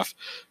nice enough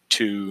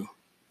to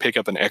pick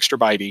up an extra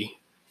Bitey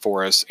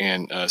for us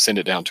and send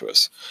it down to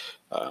us.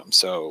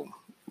 So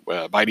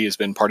Bitey has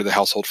been part of the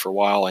household for a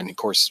while, and of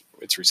course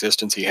it's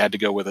Resistance. He had to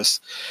go with us.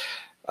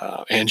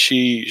 And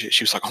she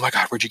was like, oh my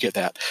God, where'd you get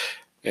that?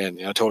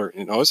 And I told her,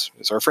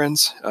 it's our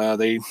friends.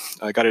 They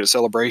got it at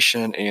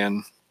Celebration,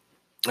 and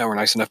were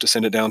nice enough to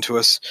send it down to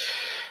us.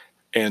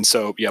 And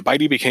so, yeah,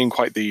 Bitey became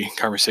quite the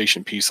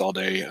conversation piece all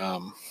day.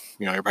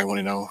 Everybody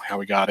wanted to know how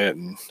we got it,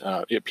 and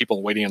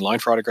people waiting in line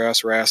for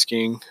autographs were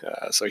asking.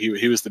 So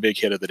he was the big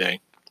hit of the day.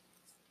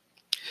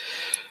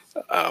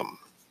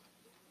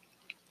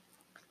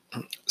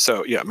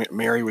 So yeah,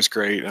 Mary was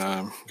great.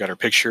 Got her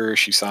picture.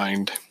 She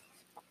signed.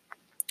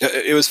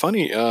 It was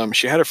funny.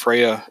 She had a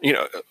Freya.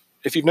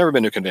 If you've never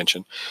been to a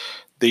convention,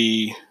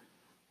 the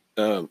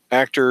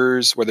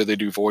actors, whether they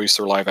do voice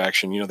or live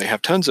action, they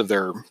have tons of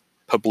their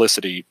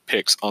publicity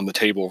picks on the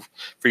table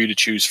for you to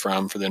choose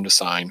from for them to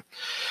sign.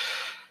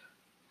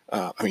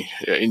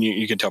 And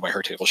you can tell by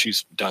her table,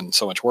 she's done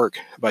so much work.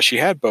 But she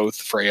had both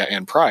Freya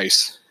and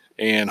Price,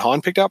 and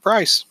Han picked out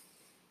Price.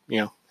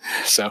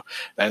 So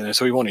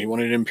he wanted. He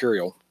wanted an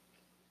Imperial.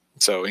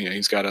 So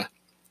he's got a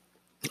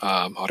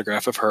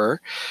autograph of her,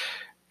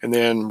 and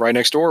then right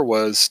next door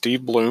was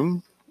Steve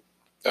Bloom,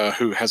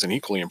 who has an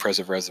equally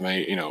impressive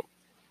resume.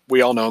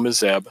 We all know him as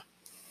Zeb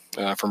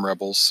from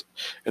Rebels,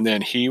 and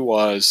then he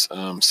was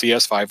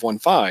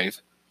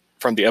CS515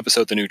 from the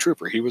episode The New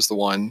Trooper. He was the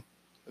one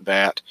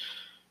that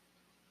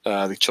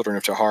the Children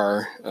of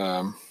Tahar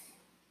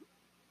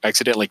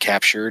accidentally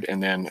captured,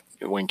 and then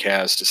when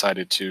Kaz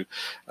decided to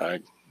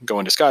go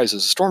in disguise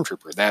as a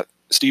stormtrooper, that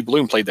Steve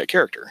Bloom played that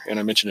character. And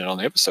I mentioned it on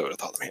the episode. I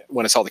thought, man,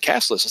 when I saw the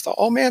cast list, I thought,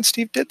 oh man,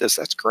 Steve did this.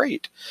 That's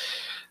great.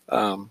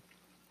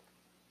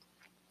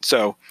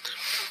 So,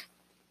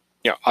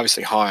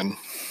 obviously Han,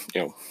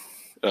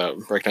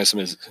 recognized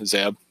him as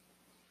Zeb.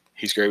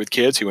 He's great with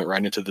kids. He went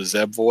right into the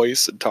Zeb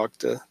voice and talked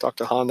to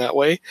Han that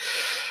way.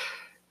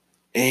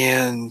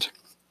 And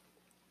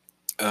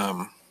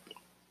Han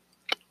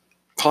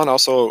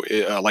also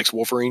likes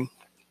Wolverine.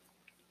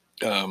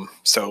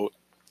 So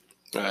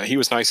he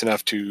was nice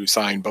enough to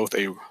sign both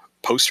a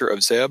poster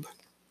of Zeb,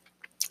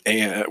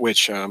 and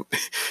which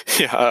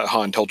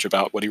Han told you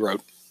about what he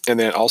wrote, and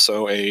then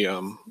also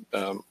a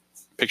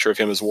picture of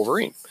him as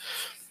Wolverine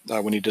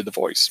when he did the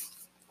voice.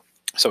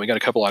 So we got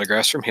a couple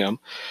autographs from him.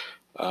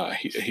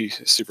 He's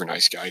a super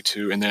nice guy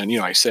too. And then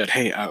I said,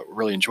 hey, I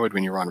really enjoyed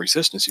when you were on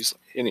Resistance.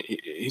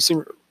 He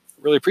seemed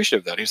really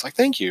appreciative of that. He's like,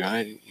 thank you.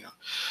 And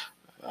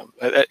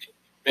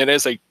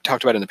as they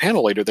talked about in the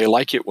panel later, they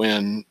like it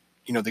when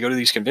they go to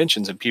these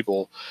conventions and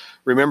people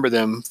remember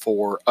them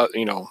for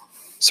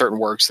certain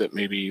works that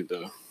maybe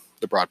the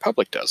broad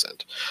public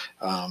doesn't.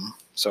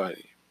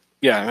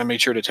 I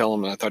made sure to tell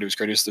him I thought he was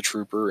great as the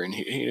Trooper, and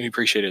he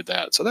appreciated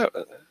that. So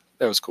that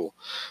was cool.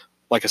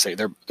 Like I say,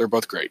 they're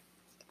both great.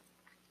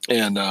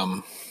 And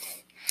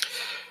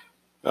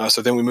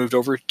so then we moved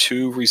over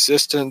to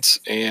Resistance,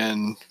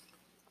 and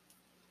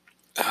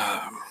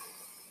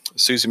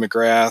Susie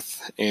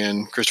McGrath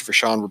and Christopher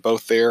Sean were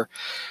both there.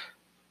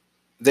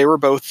 They were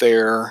both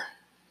there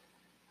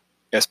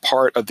as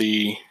part of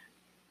the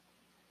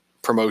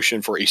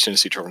promotion for East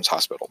Tennessee Children's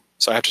Hospital.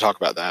 So I have to talk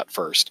about that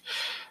first.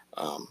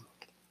 Part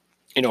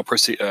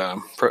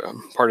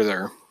of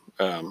their,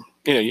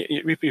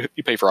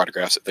 you pay for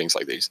autographs at things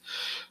like these.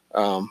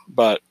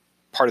 But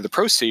part of the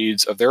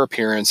proceeds of their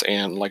appearance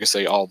and, like I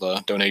say, all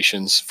the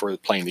donations for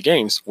playing the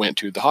games went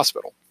to the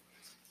hospital.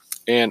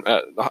 And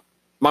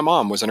my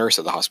mom was a nurse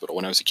at the hospital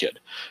when I was a kid.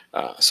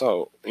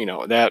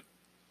 That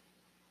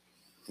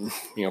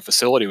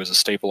facility was a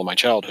staple of my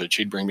childhood.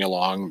 She'd bring me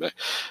along, but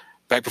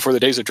back before the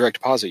days of direct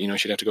deposit,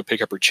 she'd have to go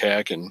pick up her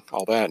check and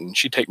all that, and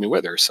she'd take me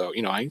with her. So,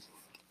 I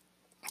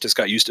just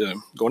got used to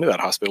going to that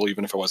hospital,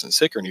 even if I wasn't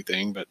sick or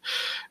anything. But,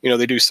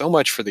 they do so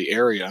much for the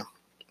area.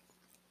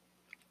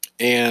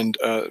 And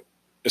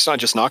it's not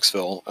just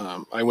Knoxville.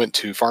 I went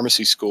to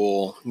pharmacy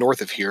school north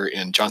of here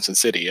in Johnson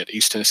City at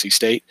East Tennessee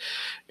State,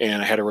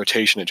 and I had a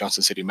rotation at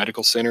Johnson City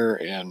Medical Center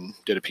and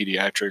did a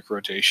pediatric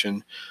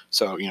rotation.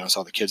 So,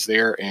 saw the kids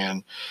there,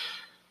 and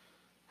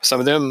some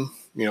of them,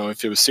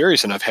 if it was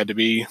serious enough, had to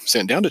be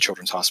sent down to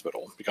Children's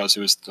Hospital because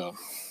it's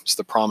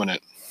the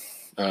prominent,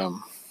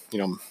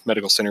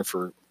 medical center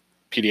for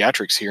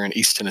pediatrics here in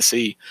East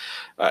Tennessee.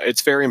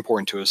 It's very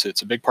important to us.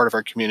 It's a big part of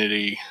our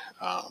community.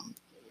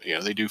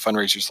 They do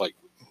fundraisers like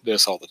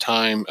this all the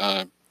time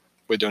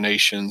with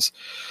donations.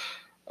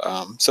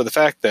 So the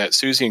fact that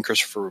Susie and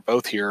Christopher were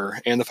both here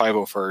and the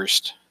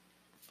 501st,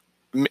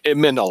 it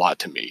meant a lot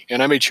to me.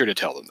 And I made sure to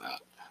tell them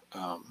that.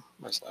 I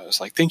was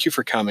like, thank you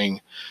for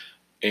coming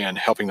and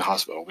helping the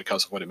hospital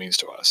because of what it means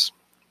to us.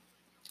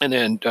 And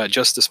then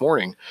just this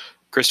morning,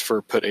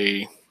 Christopher put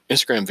a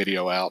Instagram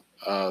video out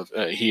of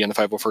he and the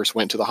 501st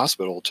went to the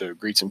hospital to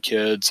greet some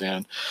kids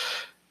and,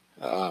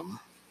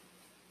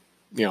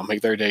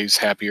 make their days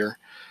happier.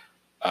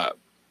 I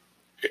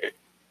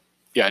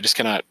just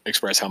cannot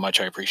express how much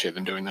I appreciate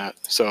them doing that.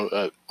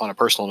 So on a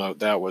personal note,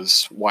 that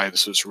was why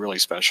this was really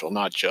special,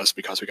 not just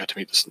because we got to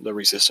meet the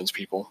Resistance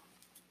people.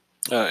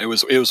 It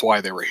was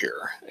why they were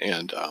here.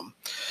 And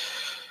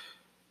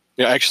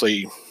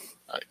actually,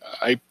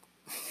 I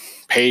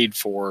paid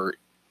for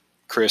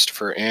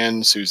Christopher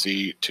and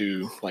Susie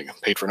to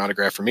paid for an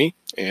autograph for me,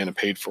 and I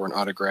paid for an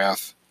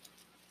autograph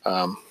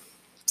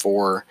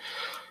for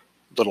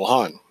little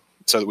Han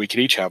so that we could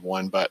each have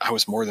one. But I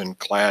was more than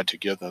glad to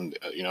give them,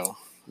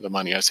 the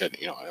money. I said,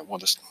 I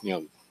want this,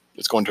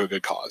 it's going to a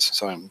good cause.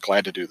 So I'm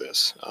glad to do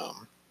this.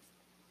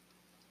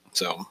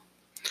 So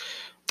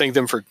thank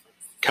them for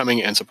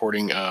coming and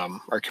supporting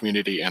our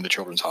community and the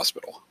Children's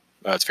Hospital.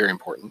 It's very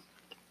important.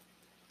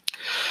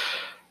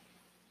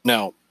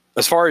 Now,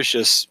 as far as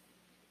just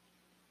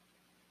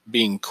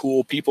being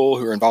cool people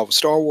who are involved with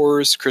Star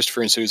Wars,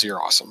 Christopher and Susie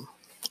are awesome.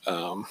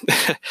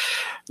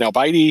 Now,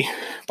 Bitey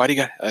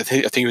got, I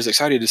think he was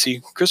excited to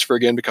see Christopher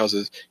again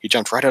because he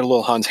jumped right out of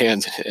little Han's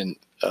hands and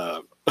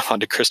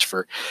onto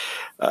Christopher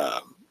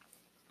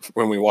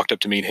when we walked up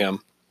to meet him.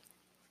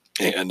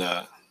 And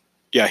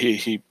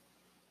he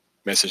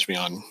messaged me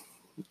on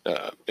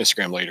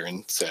Instagram later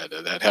and said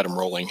that had him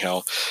rolling.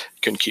 How he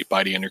couldn't keep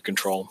Bitey under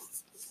control.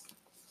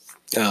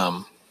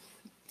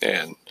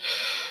 And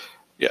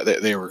yeah,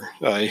 they were.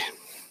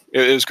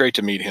 It was great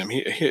to meet him. He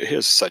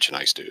is such a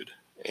nice dude,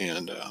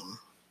 and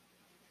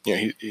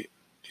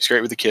he's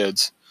great with the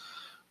kids.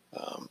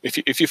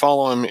 If you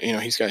follow him,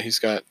 he's got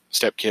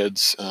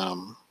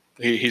stepkids.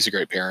 He's a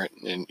great parent,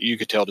 and you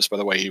could tell just by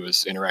the way he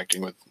was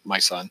interacting with my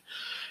son,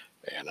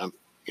 and I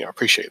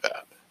appreciate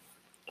that.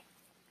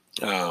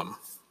 But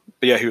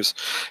yeah,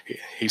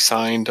 he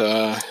signed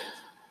a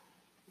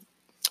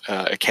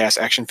Kaz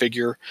action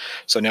figure,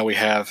 so now we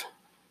have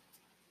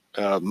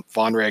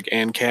Vonreg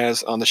and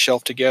Kaz on the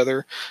shelf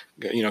together,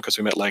 because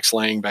we met Lex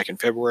Lang back in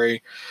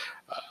February.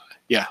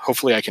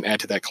 Hopefully I can add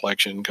to that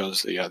collection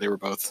because they were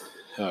both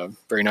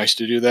very nice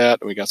to do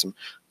that. We got some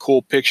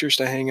cool pictures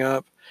to hang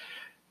up.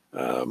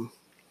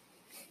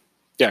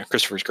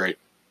 Christopher's great.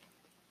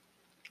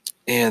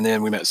 And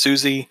then we met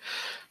Susie,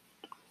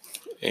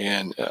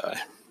 and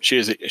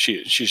she's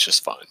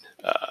just fun.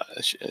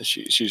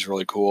 She's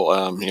really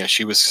cool.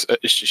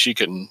 She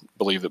couldn't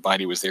believe that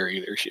Bitey was there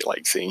either. She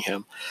liked seeing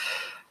him.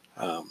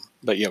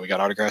 But yeah, we got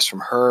autographs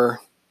from her.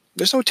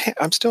 There's no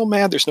I'm still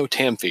mad there's no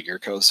Tam figure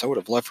because I would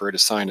have loved for her to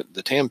sign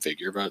the Tam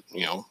figure, but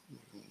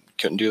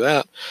couldn't do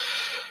that.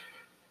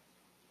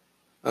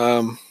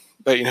 But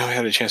I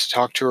had a chance to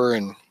talk to her,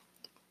 and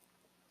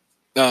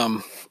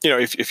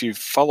if you've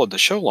followed the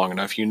show long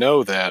enough, you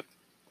know that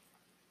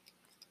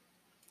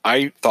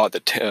I thought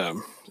that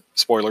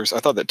spoilers, I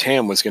thought that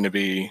Tam was going to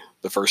be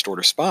the First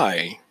Order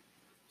spy,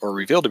 or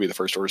revealed to be the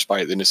First Order spy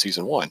at the end of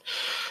season 1.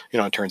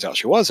 It turns out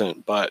she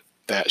wasn't, but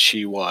that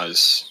she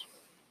was,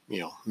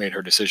 made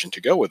her decision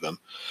to go with them.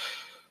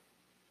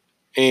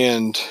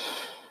 And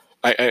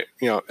I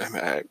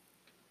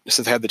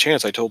since I had the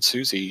chance, I told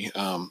Susie,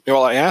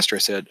 I asked her, I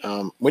said,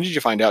 when did you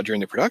find out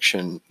during the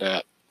production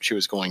that she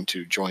was going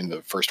to join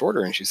the First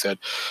Order? And she said,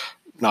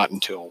 not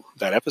until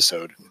that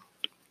episode.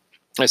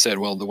 I said,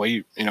 well, the way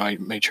you, I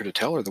made sure to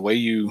tell her the way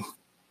you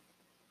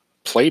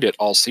played it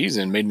all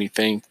season made me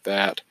think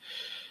that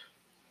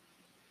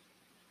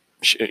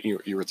you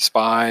were the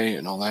spy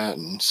and all that.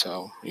 And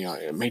so,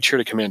 I made sure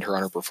to commend her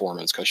on her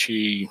performance because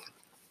she,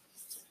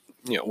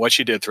 what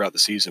she did throughout the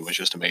season was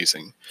just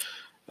amazing.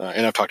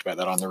 And I've talked about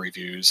that on the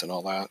reviews and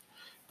all that.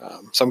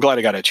 So I'm glad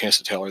I got a chance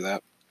to tell her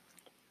that.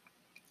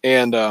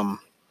 And, I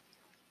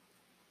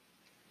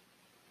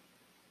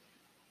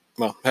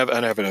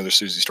have another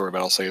Susie story, but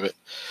I'll save it.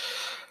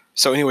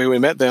 So anyway, we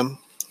met them,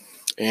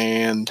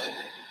 and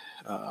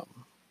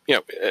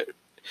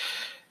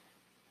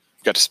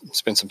got to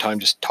spend some time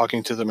just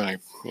talking to them, and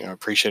I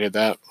appreciated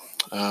that.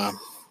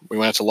 We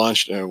went out to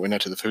lunch, went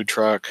out to the food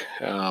truck,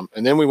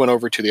 and then we went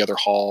over to the other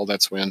hall.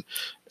 That's when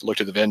I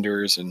looked at the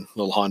vendors, and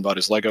little Han bought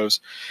his Legos.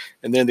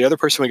 And then the other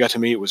person we got to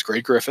meet was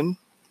Grey Griffin.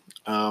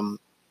 And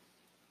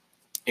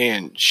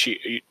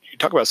you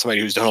talk about somebody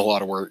who's done a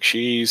lot of work.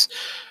 You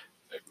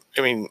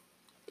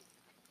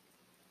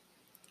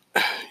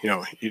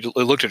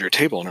looked at her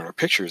table and her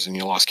pictures and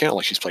you lost count.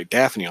 Like she's played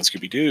Daphne on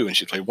Scooby-Doo, and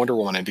she played Wonder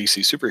Woman and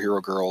DC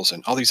Superhero Girls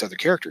and all these other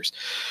characters.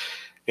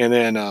 And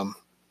then,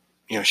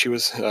 she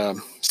was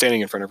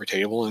standing in front of her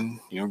table and,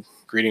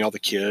 greeting all the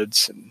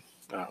kids, and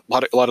a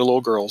lot of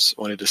little girls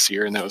wanted to see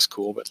her, and that was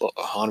cool. But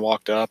Han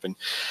walked up and,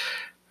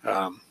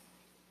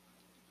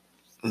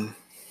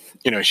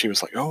 she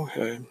was like, "Oh,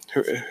 who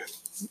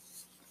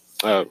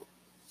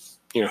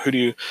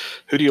do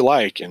you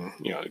like?" And,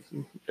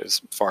 as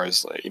far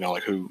as,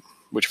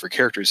 which of her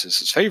characters is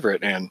his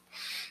favorite. And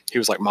he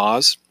was like,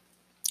 Maz.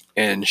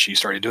 And she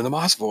started doing the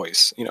Maz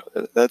voice.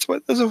 That's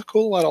what's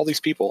cool about all these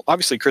people.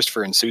 Obviously,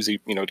 Christopher and Susie,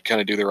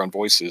 kind of do their own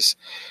voices,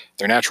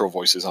 their natural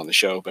voices on the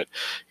show. But,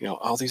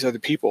 all these other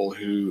people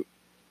who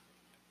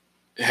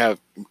have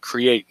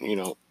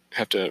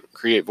to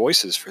create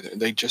voices for them,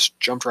 they just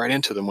jumped right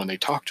into them when they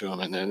talk to them.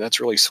 And that's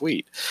really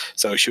sweet.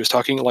 So she was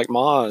talking like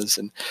Maz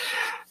and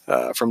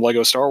from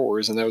Lego Star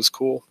Wars, and that was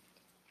cool.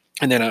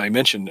 And then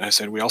I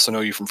said, we also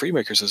know you from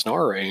Freemakers as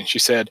Nara. And she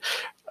said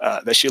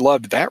that she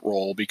loved that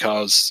role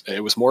because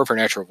it was more of her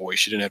natural voice.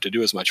 She didn't have to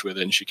do as much with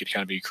it, and she could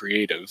kind of be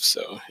creative.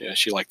 So, yeah,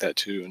 she liked that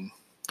too. And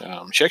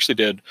she actually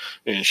did,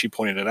 and she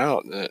pointed it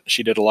out, that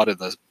she did a lot of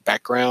the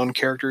background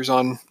characters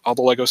on all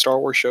the Lego Star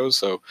Wars shows.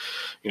 So,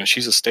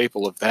 she's a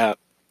staple of that.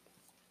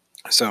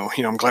 So,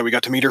 I'm glad we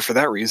got to meet her for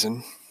that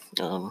reason.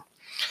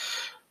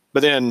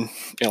 But then,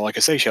 like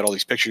I say, she had all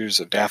these pictures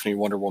of Daphne,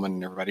 Wonder Woman,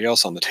 and everybody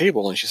else on the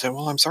table. And she said,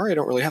 well, I'm sorry, I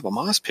don't really have a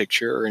Maz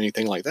picture or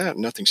anything like that.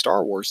 Nothing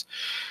Star Wars.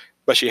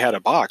 But she had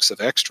a box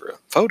of extra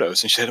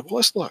photos. And she said, well,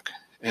 let's look.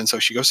 And so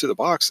she goes through the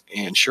box.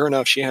 And sure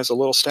enough, she has a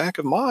little stack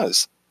of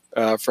Maz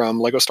from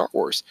Lego Star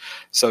Wars.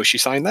 So she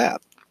signed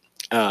that.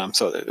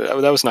 So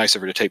that was nice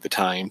of her to take the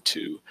time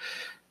to,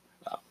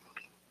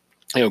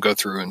 go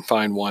through and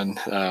find one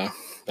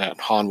that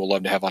Han will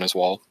love to have on his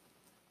wall.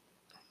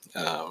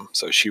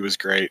 So she was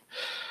great.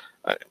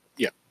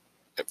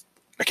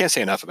 I can't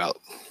say enough about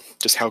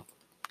just how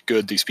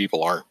good these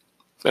people are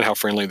and how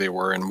friendly they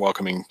were and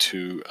welcoming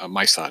to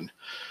my son.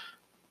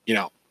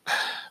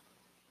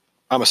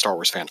 I'm a Star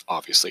Wars fan,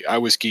 obviously. I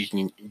was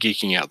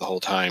geeking out the whole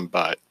time,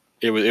 but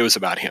it was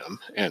about him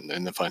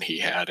and the fun he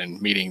had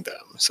and meeting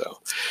them. So,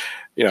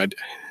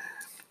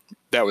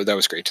 that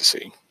was great to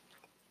see.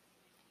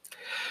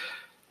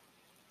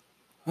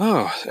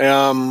 Oh,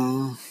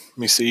 let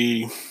me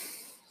see.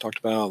 Talked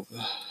about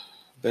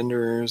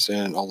vendors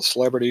and all the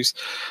celebrities.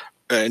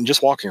 And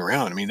just walking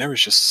around, I mean, there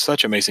was just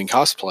such amazing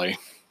cosplay.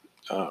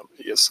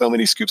 So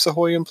many Scoops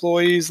Ahoy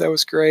employees. That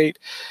was great.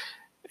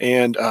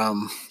 And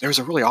there was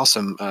a really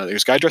awesome,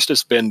 there's a guy dressed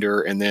as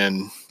Bender and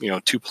then,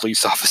 2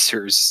 police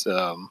officers,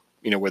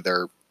 with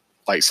their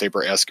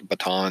lightsaber-esque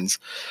batons.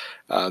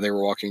 They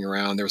were walking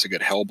around. There was a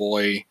good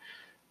Hellboy.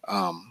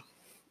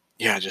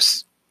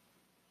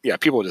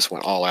 People just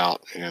went all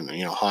out. And,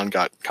 Han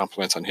got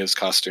compliments on his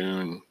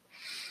costume.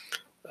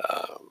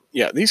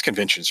 These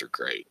conventions are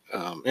great.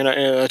 And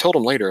I told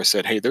him later, I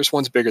said, hey, there's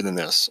ones bigger than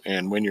this.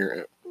 And when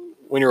you're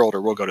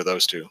older, we'll go to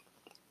those too.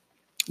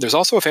 There's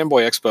also a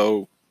Fanboy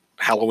Expo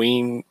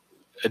Halloween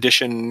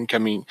edition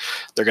coming.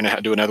 They're going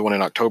to do another one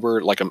in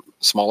October, like a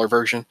smaller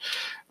version.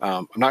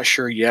 I'm not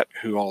sure yet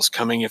who all's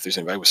coming. If there's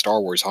anybody with Star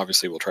Wars,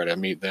 obviously we'll try to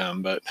meet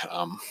them, but,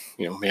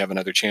 may have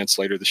another chance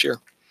later this year.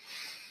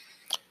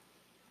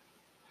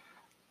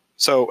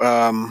 So,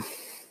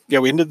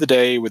 we ended the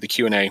day with the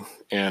Q&A,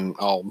 and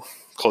I'll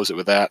close it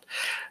with that.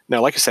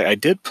 Now, like I say, I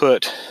did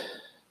put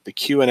the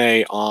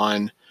Q&A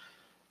on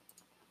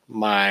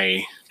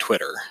my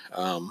Twitter,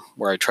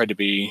 where I tried to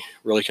be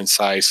really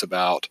concise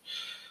about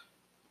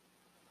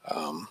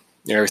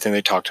everything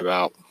they talked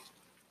about.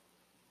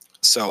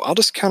 So I'll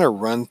just kind of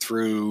run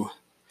through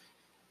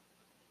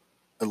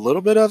a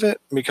little bit of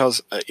it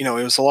because, it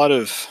was a lot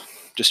of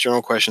just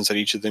general questions that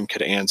each of them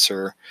could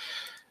answer.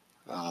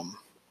 And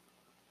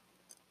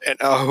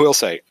I will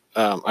say,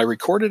 I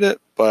recorded it,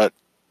 but,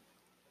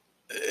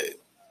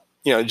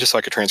 just so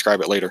I could transcribe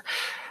it later.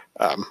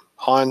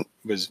 Han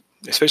was,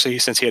 especially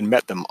since he had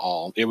met them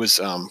all, it was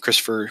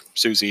Christopher,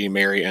 Susie,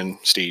 Mary, and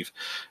Steve.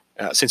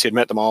 Since he had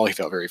met them all, he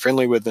felt very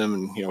friendly with them.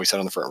 And, we sat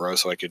on the front row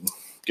so I could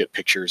get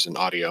pictures and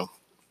audio.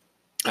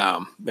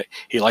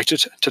 He liked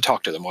to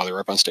talk to them while they were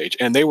up on stage,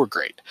 and they were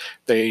great.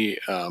 They,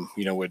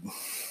 would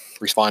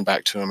respond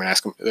back to him and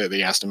ask him.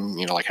 They asked him,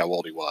 like how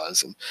old he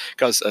was, and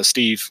because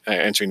Steve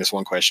answering this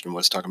one question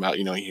was talking about,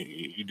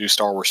 you do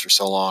Star Wars for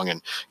so long,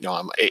 and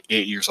I'm 8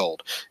 years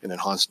old, and then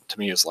Hans to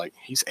me is like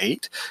he's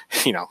 8,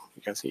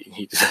 because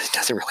he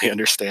doesn't really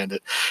understand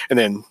it, and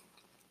then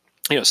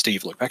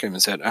Steve looked back at him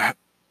and said,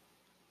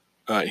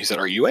 he said,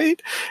 "Are you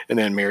 8?" And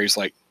then Mary's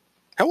like,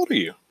 "How old are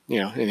you?"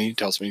 And he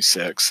tells me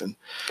 6, and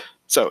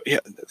so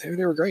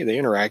they were great. They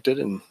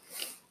interacted,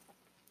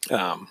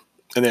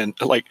 and then,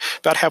 like,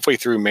 about halfway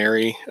through,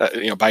 Mary,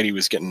 Bitey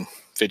was getting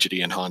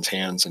fidgety in Han's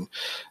hands, and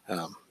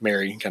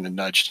Mary kind of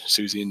nudged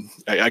Susie, and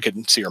I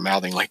could see her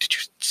mouthing, like, "Did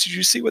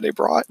you see what they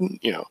brought?" And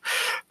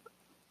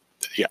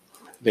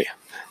they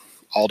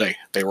all day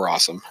they were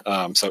awesome.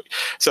 So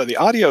the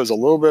audio is a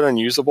little bit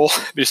unusable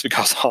just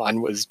because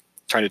Han was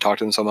trying to talk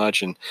to them so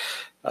much, and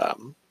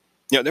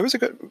there was a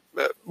good,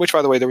 which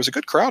by the way, there was a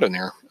good crowd in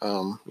there.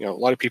 A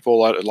lot of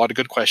people, a lot of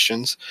good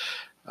questions,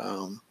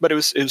 but it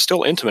was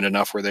still intimate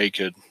enough where they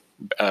could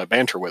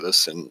banter with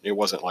us, and it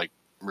wasn't like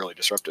really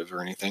disruptive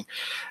or anything.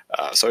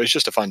 So it was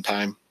just a fun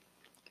time.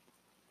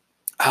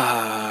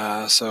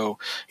 So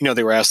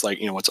they were asked, like,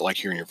 what's it like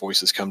hearing your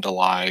voices come to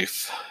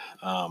life?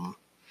 I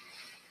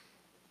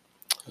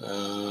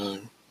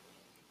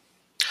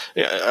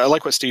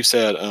like what Steve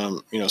said.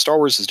 Star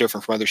Wars is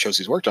different from other shows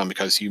he's worked on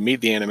because you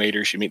meet the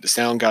animators, you meet the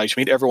sound guys,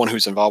 you meet everyone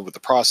who's involved with the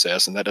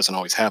process, and that doesn't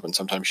always happen.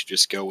 Sometimes you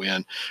just go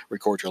in,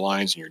 record your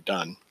lines, and you're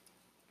done.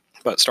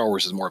 But Star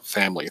Wars is more of a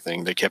family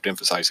thing. They kept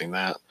emphasizing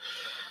that.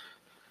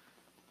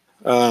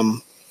 They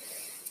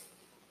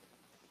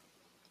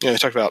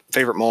talked about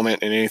favorite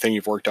moment and anything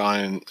you've worked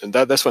on, and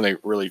that's when they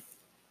really,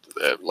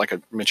 like I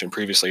mentioned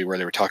previously, where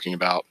they were talking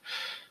about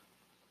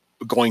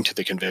going to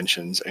the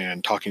conventions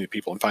and talking to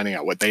people and finding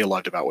out what they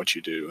loved about what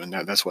you do, and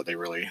that's what they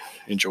really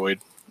enjoyed.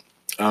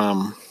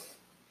 I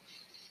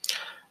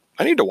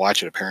need to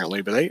watch it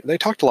apparently, but they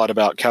talked a lot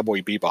about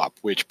Cowboy Bebop,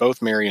 which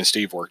both Mary and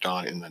Steve worked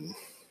on, and then,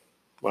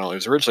 well, it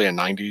was originally a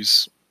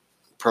 90s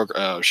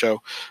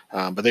show,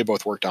 but they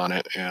both worked on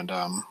it, and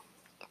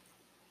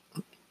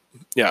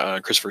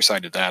Christopher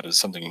cited that as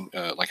something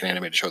like an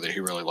animated show that he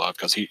really loved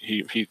because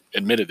he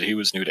admitted that he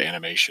was new to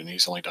animation.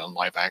 He's only done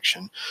live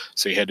action,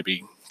 so he had to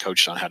be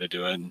coached on how to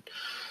do it. And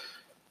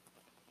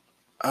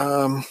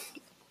Um,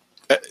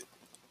 uh,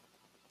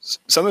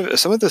 some of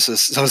this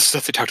is some of the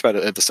stuff they talked about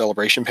at the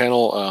celebration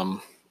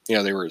panel.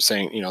 They were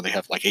saying, they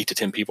have like 8 to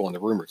 10 people in the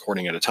room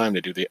recording at a time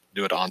to do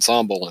it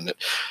ensemble, and that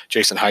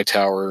Jason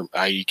Hightower,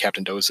 i.e.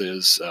 Captain Doza,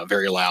 is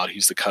very loud.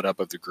 He's the cut up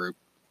of the group.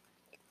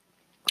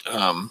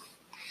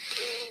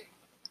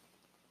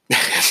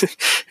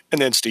 And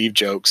then Steve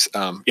jokes,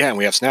 and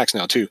we have snacks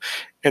now too.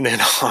 And then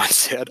Han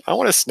said, "I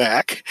want a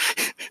snack."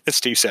 And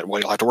Steve said, "Well,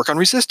 you'll have to work on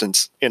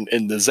resistance,"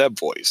 in the Zeb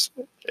voice.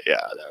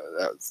 Yeah,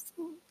 that was.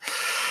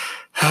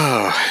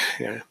 Oh,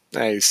 yeah.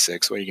 He's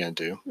 6. What are you gonna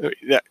do?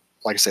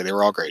 Like I say, they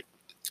were all great.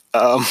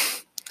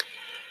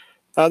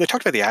 They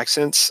talked about the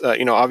accents.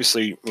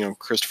 Obviously,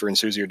 Christopher and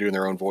Susie are doing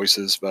their own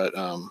voices, but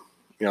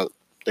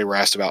they were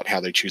asked about how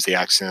they choose the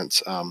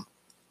accents.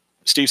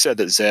 Steve said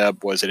that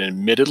Zeb was an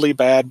admittedly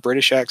bad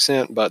British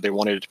accent, but they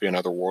wanted it to be an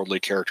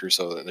otherworldly character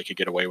so that they could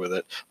get away with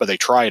it. But they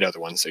tried other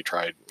ones. They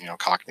tried,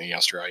 Cockney,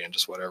 Australian,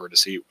 just whatever to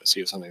see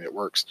if something that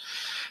works.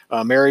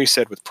 Mary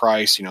said with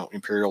Price,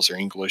 Imperials are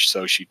English,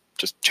 so she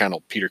just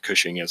channeled Peter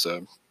Cushing as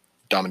a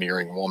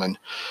domineering woman.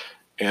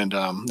 And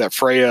that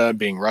Freya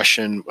being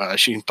Russian,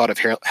 she thought of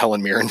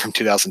Helen Mirren from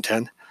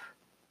 2010.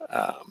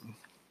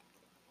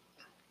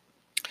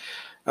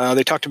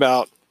 They talked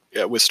about,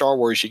 with Star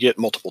Wars, you get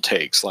multiple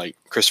takes, like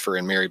Christopher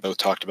and Mary both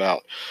talked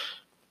about.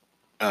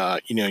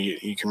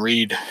 You can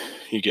read,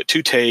 you get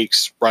 2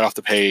 takes right off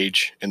the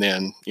page, and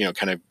then,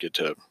 kind of get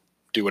to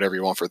do whatever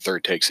you want for a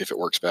third take, see if it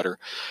works better.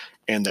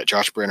 And that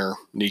Josh Brenner,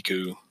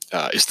 Niku,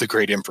 is the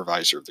great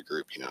improviser of the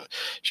group.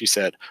 She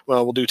said,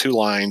 "Well, we'll do 2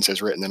 lines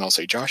as written, then I'll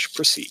say, 'Josh,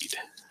 proceed,'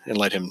 and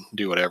let him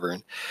do whatever."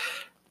 And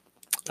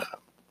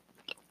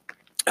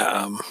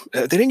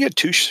they didn't get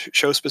too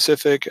show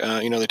specific.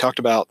 They talked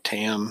about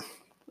Tam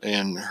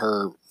and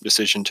her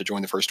decision to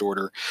join the First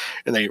Order,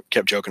 and they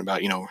kept joking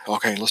about,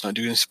 okay, let's not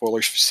do any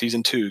spoilers for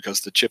season 2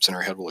 because the chips in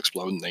her head will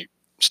explode. And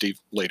Steve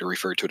later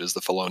referred to it as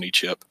the Filoni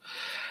chip.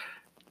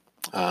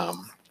 And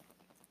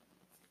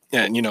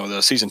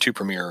the season 2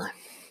 premiere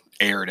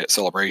aired at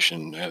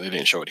Celebration. They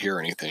didn't show it here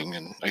or anything,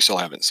 and I still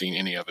haven't seen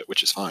any of it,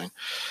 which is fine.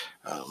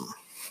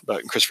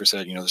 But Christopher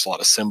said, there's a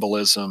lot of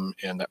symbolism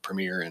in that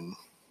premiere, and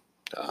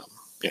I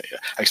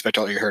expect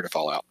all your hair to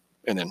fall out.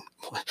 And then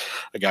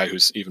a guy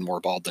who's even more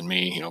bald than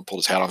me,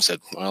 pulled his hat off and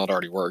said, "Well, it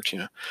already worked,"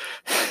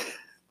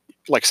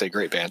 Like I say,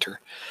 great banter.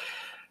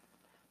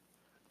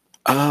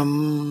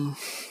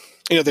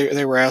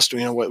 They were asked,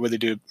 what would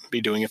they be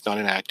doing if not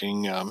in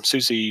acting?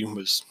 Susie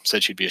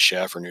said she'd be a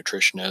chef or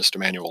nutritionist, a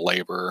manual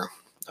laborer.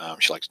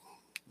 She likes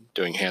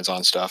doing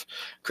hands-on stuff.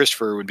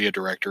 Christopher would be a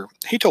director.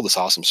 He told this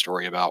awesome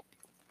story about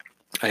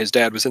his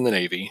dad was in the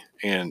Navy,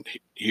 and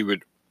he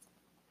would,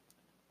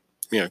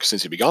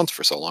 since he'd been gone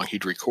for so long,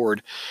 he'd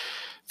record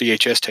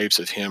VHS tapes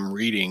of him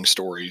reading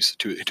stories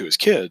to his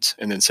kids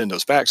and then send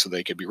those back so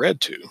they could be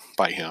read to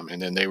by him.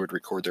 And then they would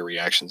record their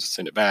reactions and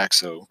send it back.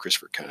 So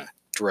Christopher kind of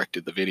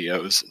directed the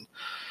videos and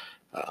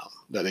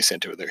that they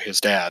sent to his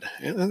dad.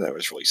 And that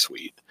was really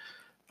sweet.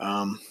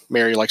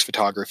 Mary likes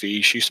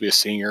photography. She used to be a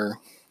singer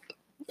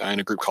in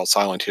a group called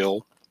Silent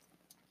Hill.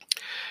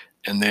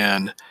 And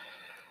then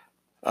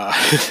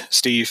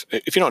Steve,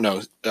 if you don't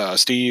know,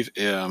 Steve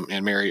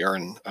and Mary are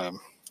in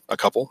a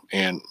couple,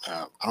 and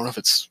I don't know if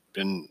it's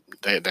been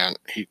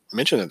he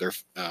mentioned that they're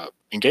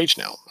engaged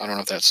now. I don't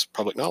know if that's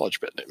public knowledge,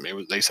 but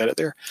maybe they said it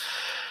there.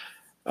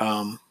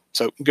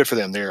 So good for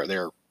them. They're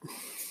a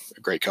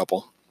great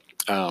couple.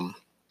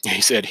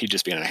 He said he'd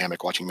just be in a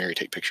hammock watching Mary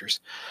take pictures.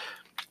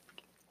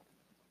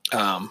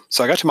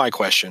 So I got to my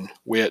question,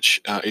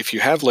 which if you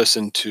have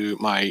listened to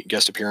my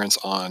guest appearance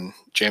on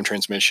Jam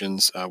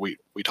Transmissions, we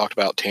talked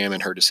about Tam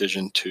and her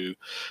decision to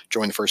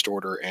join the First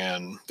Order,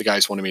 and the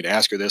guys wanted me to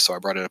ask her this, so I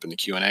brought it up in the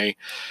Q&A.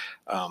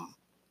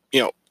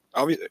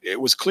 It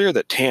was clear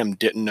that Tam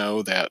didn't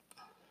know that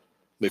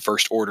the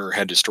First Order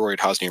had destroyed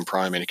Hosnian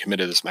Prime and had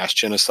committed this mass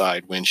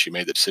genocide when she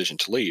made the decision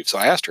to leave. So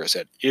I asked her, I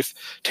said, if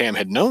Tam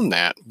had known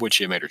that, would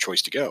she have made her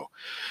choice to go?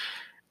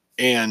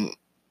 And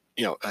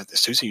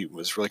Susie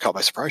was really caught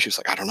by surprise. She was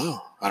like, I don't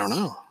know.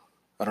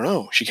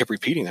 She kept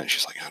repeating that.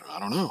 She's like, I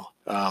don't know.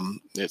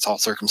 It's all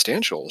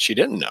circumstantial. She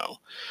didn't know.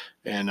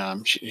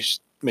 And she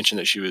mentioned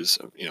that she was,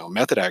 a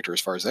method actor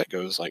as far as that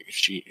goes. Like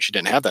she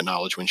didn't have that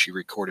knowledge when she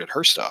recorded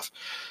her stuff.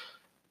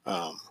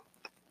 I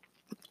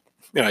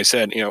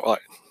said,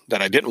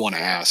 that I didn't want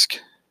to ask,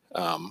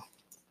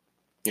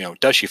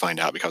 does she find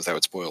out, because that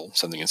would spoil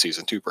something in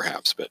season 2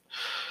 perhaps. But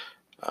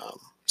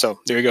so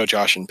there you go,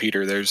 Josh and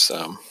Peter. There's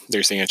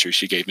the answer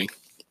she gave me.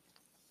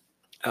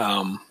 They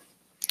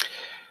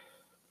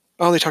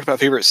talked about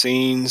favorite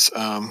scenes.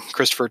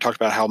 Christopher talked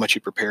about how much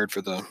he prepared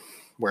for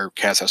where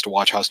Kaz has to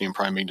watch Hosnian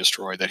Prime being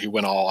destroyed, that he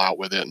went all out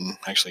with it and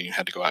actually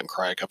had to go out and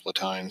cry a couple of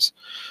times.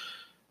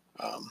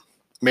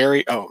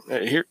 Mary,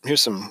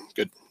 here's some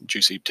good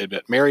juicy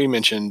tidbit. Mary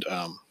mentioned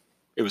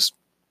it was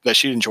that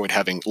she enjoyed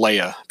having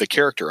Leia, the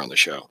character, on the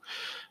show.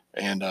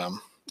 And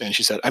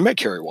she said, I met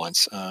Carrie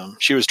once.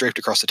 She was draped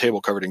across the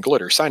table covered in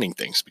glitter, signing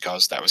things,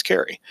 because that was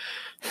Carrie.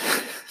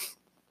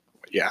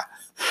 Yeah.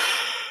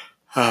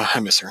 I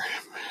miss her.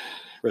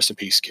 Rest in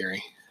peace,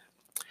 Carrie.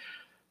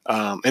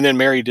 And then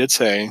Mary did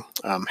say,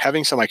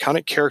 having some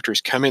iconic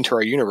characters come into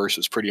our universe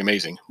was pretty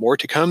amazing. More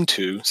to come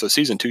too, so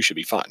season 2 should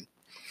be fun.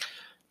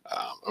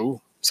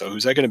 So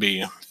who's that going to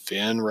be?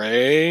 Finn,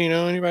 Rey,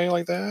 anybody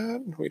like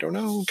that? We don't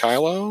know.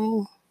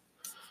 Kylo?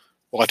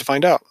 We'll have to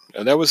find out.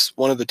 That was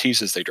one of the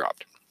teases they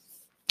dropped.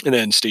 And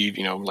then Steve,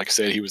 like I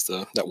said, he was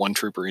that one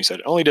trooper. He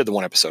said, only did the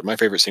one episode. My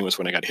favorite scene was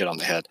when I got hit on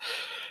the head.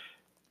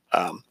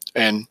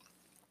 And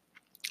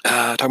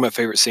talking about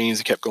favorite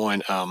scenes, it kept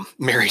going.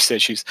 Mary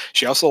said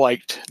she also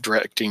liked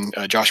directing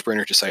Josh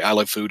Brenner to say, I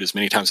love food as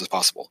many times as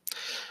possible.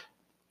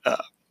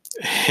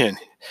 And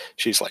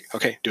she's like,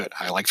 okay, do it.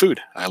 I like food.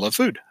 I love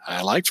food.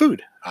 I like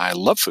food. I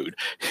love food.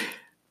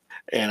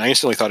 And I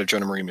instantly thought of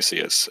Jonah Marie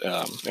Macias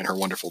and her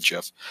wonderful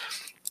GIF.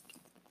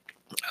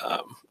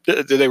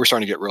 They were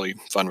starting to get really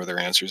fun with their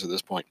answers at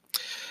this point.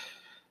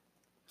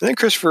 And then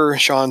Christopher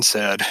Sean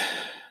said,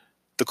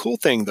 the cool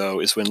thing, though,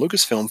 is when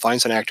Lucasfilm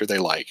finds an actor they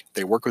like,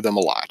 they work with them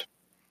a lot.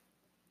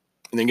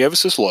 And then gave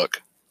us this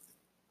look.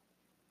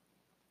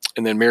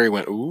 And then Mary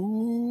went,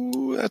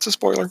 ooh, that's a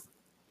spoiler.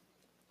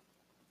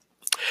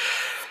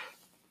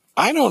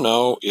 I don't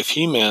know if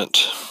he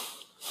meant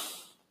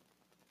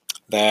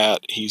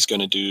that he's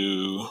going to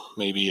do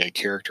maybe a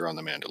character on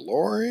The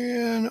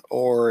Mandalorian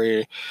or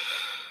a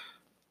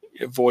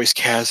voice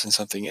cast in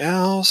something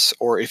else,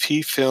 or if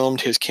he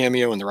filmed his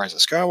cameo in The Rise of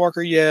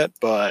Skywalker yet,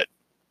 but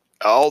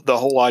the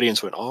whole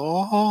audience went,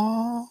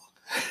 oh.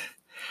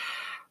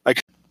 I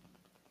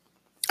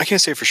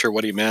can't say for sure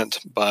what he meant,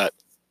 but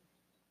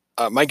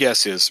my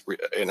guess is,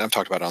 and I've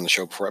talked about it on the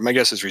show before, my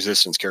guess is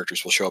Resistance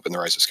characters will show up in The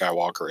Rise of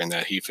Skywalker and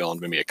that he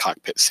filmed maybe a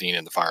cockpit scene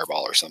in the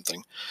Fireball or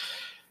something.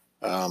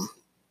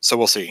 So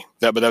we'll see.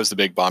 But that was the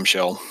big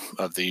bombshell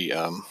of the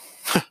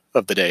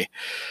of the day.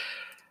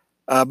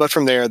 But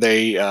from there,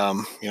 they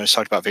just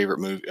talked about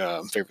favorite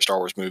Star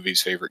Wars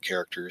movies, favorite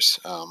characters.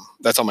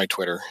 That's on my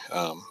Twitter,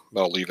 but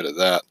I'll leave it at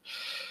that.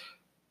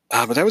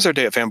 But that was our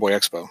day at Fanboy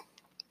Expo.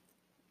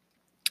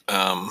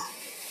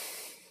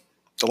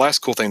 The last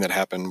cool thing that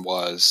happened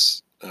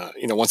was,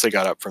 once they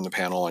got up from the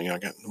panel, I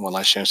got one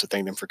last chance to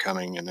thank them for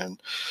coming, and then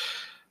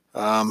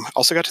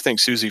also got to thank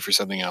Susie for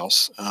something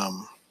else.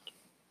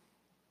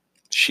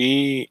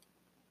 She,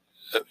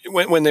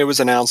 when it was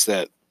announced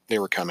that they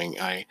were coming,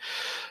 I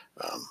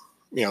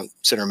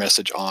sent her a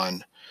message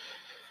on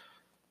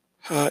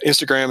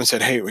Instagram and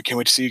said, hey, we can't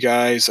wait to see you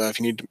guys. If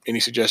you need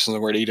any suggestions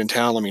on where to eat in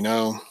town, let me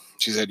know.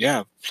 She said,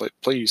 yeah,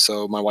 please.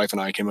 So my wife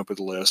and I came up with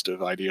a list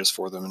of ideas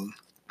for them.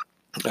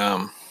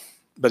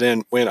 But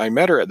then when I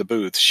met her at the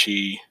booth,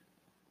 she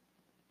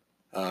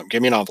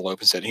gave me an envelope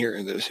and said,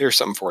 here's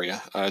something for you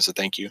as a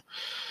thank you.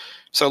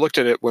 So I looked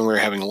at it when we were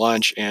having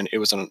lunch, and it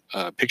was a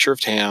picture of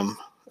Tam,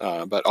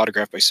 but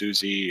autographed by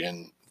Susie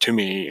and to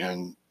me,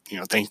 and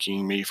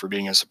thanking me for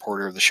being a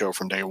supporter of the show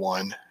from day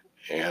one.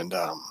 And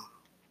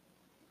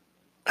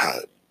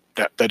that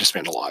just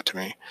meant a lot to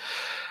me.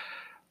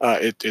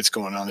 It's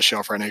going on the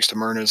shelf right next to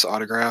Myrna's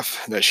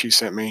autograph that she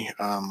sent me.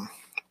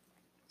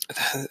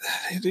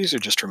 These are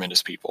just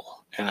tremendous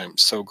people, and I'm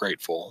so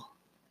grateful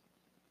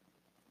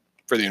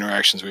for the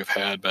interactions we've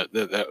had. But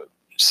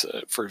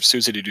for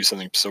Susie to do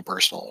something so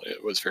personal,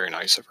 it was very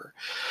nice of her.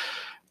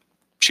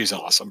 She's an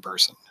awesome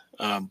person.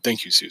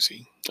 Thank you,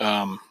 Susie.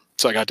 So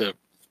I got to,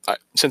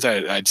 since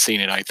I'd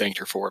seen it, I thanked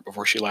her for it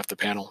before she left the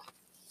panel.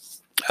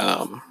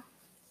 But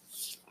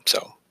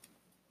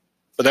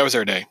that was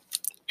our day,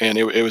 and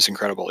it was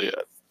incredible.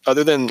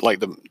 Other than like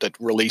the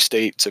release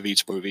dates of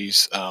each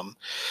movies,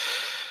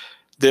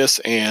 this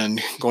and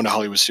going to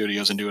Hollywood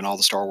Studios and doing all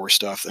the Star Wars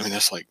stuff, I mean,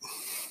 that's like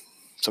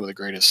some of the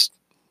greatest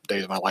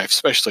days of my life,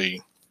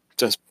 especially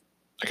since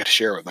I got to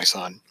share it with my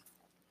son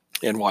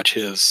and watch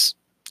his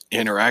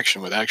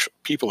interaction with actual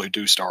people who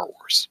do Star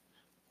Wars.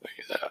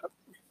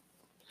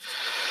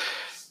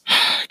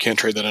 Can't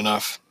trade that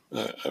enough.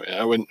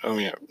 I wouldn't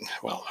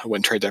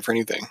trade that for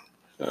anything.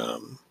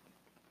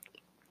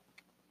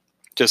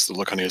 Just the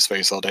look on his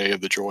face all day of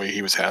the joy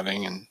he was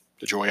having and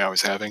the joy I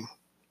was having.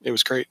 It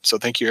was great. So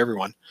thank you,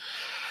 everyone.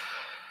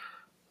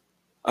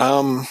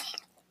 So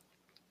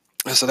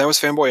that was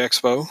Fanboy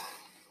Expo.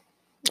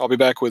 I'll be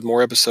back with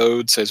more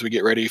episodes as we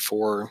get ready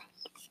for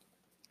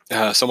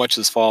so much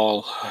this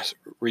fall.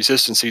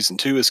 Resistance Season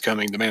 2 is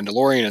coming. The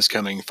Mandalorian is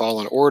coming.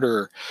 Fallen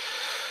Order.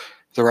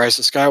 The Rise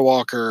of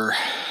Skywalker.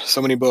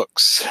 So many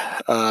books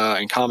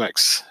and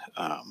comics.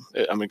 I'm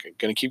going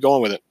to keep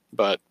going with it.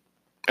 But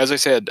as I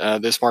said,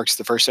 this marks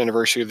the first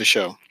anniversary of the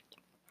show.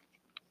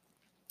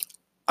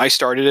 I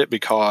started it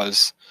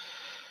because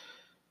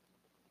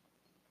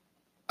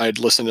I'd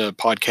listened to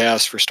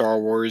podcasts for Star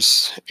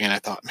Wars, and I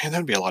thought, man,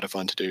 that'd be a lot of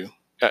fun to do.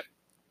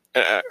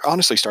 I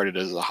honestly started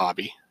as a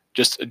hobby,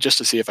 just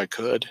to see if I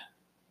could.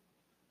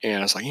 And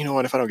I was like, you know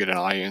what? If I don't get an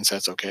audience,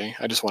 that's okay.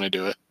 I just want to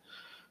do it.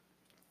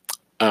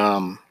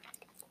 And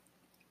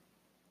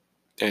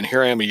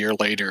here I am a year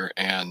later,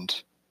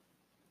 and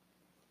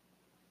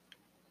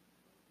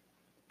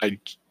I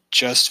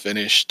just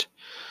finished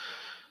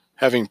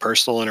having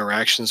personal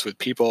interactions with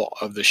people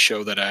of the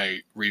show that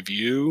I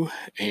review.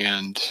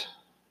 And,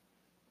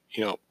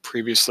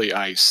 previously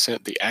I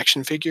sent the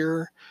action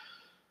figure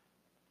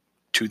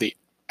to the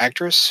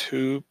actress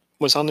who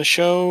was on the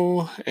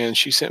show, and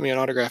she sent me an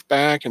autograph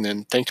back and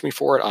then thanked me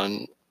for it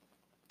on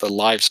the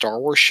live Star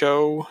Wars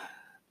show.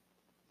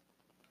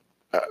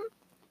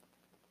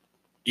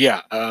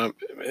 The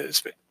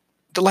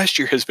last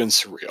year has been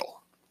surreal.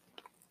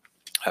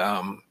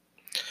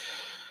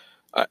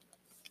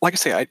 Like I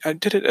say, I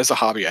did it as a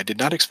hobby. I did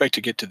not expect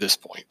to get to this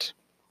point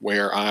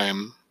where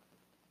I'm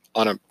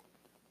on a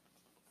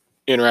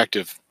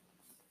interactive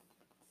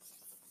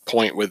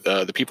point with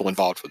the people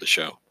involved with the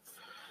show.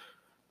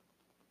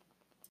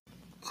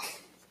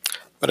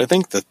 But I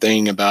think the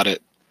thing about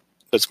it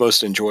that's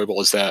most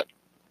enjoyable is that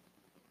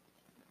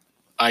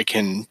I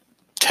can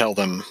tell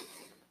them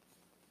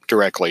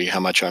directly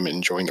how much I'm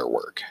enjoying their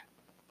work.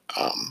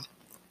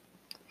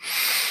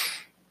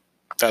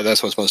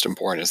 That's what's most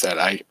important, is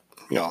that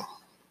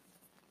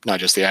not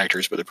just the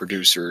actors, but the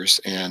producers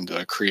and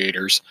the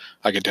creators,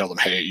 I can tell them,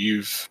 hey,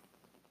 you've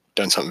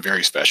done something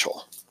very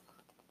special.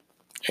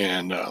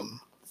 And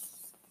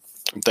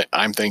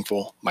I'm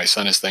thankful. My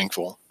son is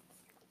thankful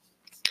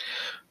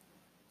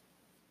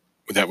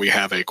that we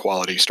have a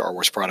quality Star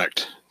Wars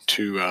product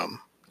to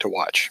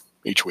watch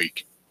each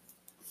week.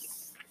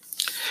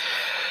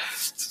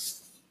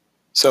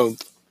 So,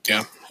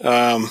 yeah.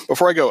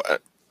 Before I go,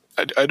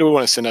 I do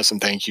want to send out some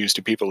thank yous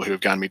to people who have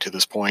gotten me to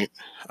this point.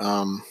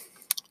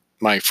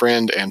 My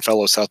friend and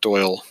fellow South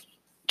Doyle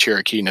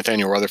Cherokee,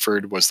 Nathaniel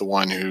Rutherford, was the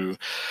one who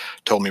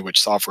told me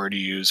which software to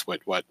use,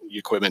 what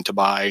equipment to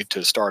buy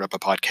to start up a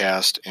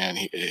podcast, and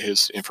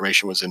his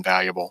information was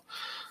invaluable.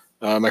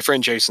 My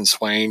friend Jason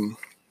Swain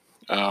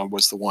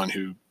was the one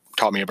who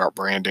taught me about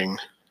branding,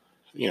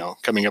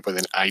 coming up with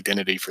an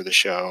identity for the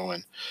show,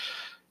 and,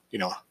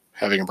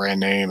 having a brand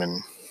name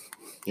and,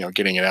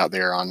 getting it out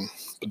there on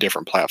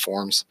different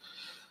platforms.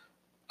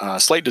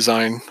 Slate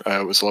Design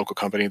was a local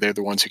company. They're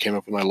the ones who came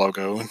up with my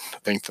logo, and I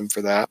thank them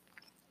for that.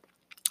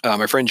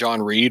 My friend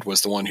John Reed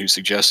was the one who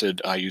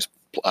suggested I use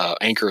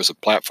Anchor as a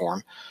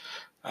platform.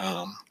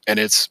 And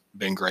it's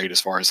been great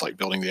as far as like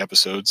building the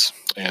episodes.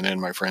 And then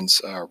my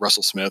friends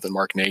Russell Smith and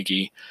Mark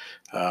Nagy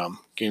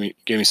gave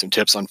me some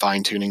tips on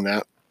fine tuning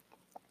that.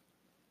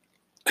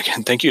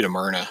 Again, thank you to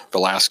Myrna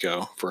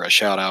Velasco for a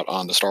shout out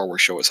on the Star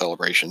Wars show at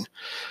Celebration.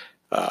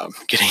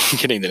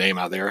 Getting the name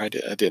out there. I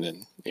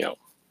didn't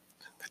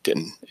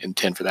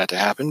intend for that to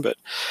happen, but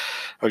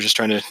I was just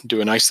trying to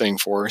do a nice thing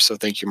for her. So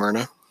thank you,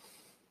 Myrna.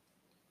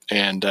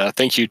 And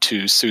thank you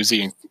to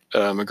Susie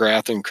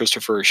McGrath and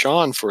Christopher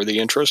Sean for the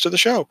intros to the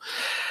show.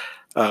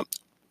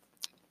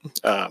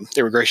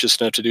 They were gracious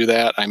enough to do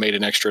that. I made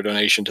an extra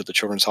donation to the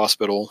Children's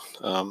Hospital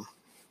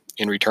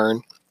in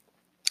return.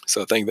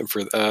 So thank them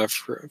for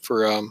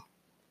the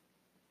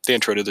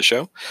intro to the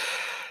show.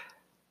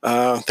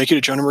 Thank you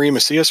to Jonah Marie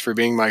Macias for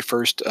being my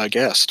first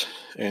guest,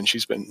 and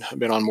she's been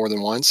on more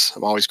than once.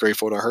 I'm always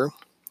grateful to her.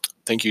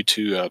 Thank you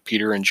to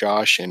Peter and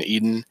Josh and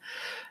Eden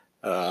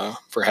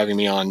for having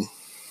me on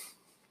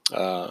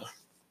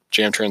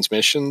Jam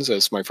Transmissions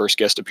as my first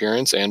guest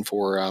appearance, and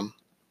for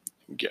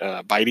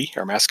Bitey,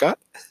 our mascot.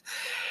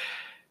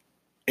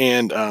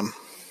 And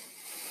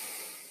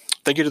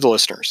thank you to the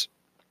listeners.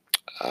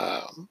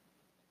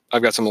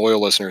 I've got some loyal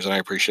listeners, and I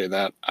appreciate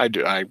that. I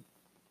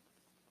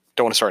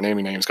don't want to start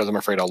naming names because I'm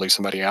afraid I'll leave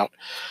somebody out.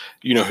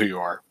 You know who you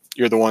are.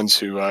 You're the ones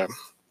who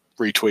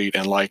retweet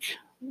and like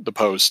the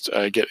post,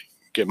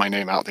 get my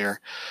name out there.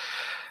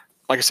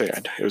 Like I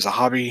said, it was a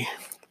hobby.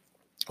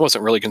 I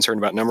wasn't really concerned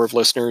about number of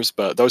listeners,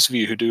 but those of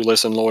you who do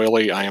listen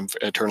loyally, I am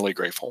eternally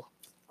grateful.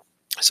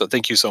 So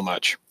thank you so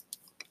much.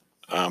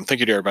 Thank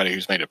you to everybody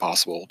who's made it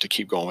possible to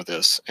keep going with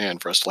this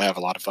and for us to have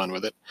a lot of fun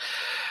with it.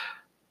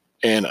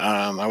 And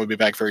I will be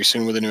back very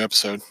soon with a new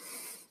episode.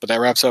 But that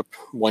wraps up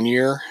 1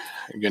 year.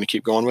 I'm going to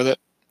keep going with it.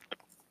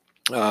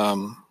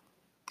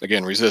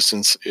 Again,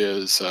 Resistance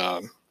is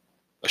a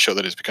show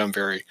that has become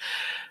very,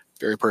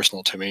 very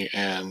personal to me,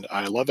 and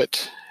I love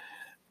it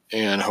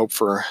and hope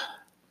for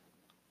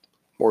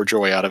more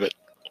joy out of it.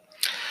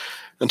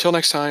 Until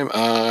next time,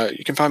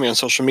 you can find me on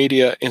social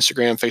media,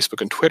 Instagram, Facebook,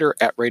 and Twitter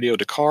at Radio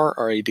Dakar,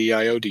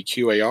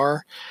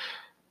 RADIODQAR,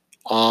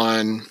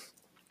 on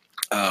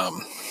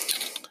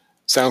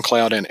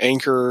SoundCloud and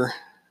Anchor,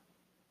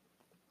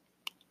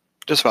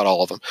 just about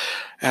all of them.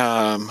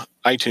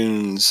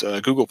 iTunes,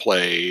 Google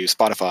Play,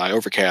 Spotify,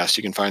 Overcast.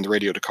 You can find the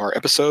Radio Dakar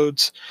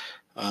episodes.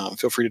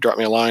 Feel free to drop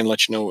me a line,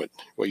 let you know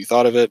what you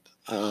thought of it.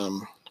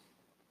 But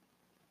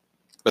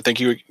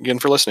thank you again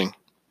for listening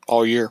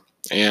all year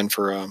and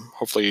for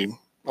hopefully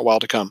a while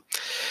to come.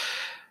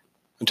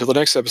 Until the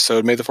next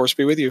episode, may the Force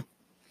be with you.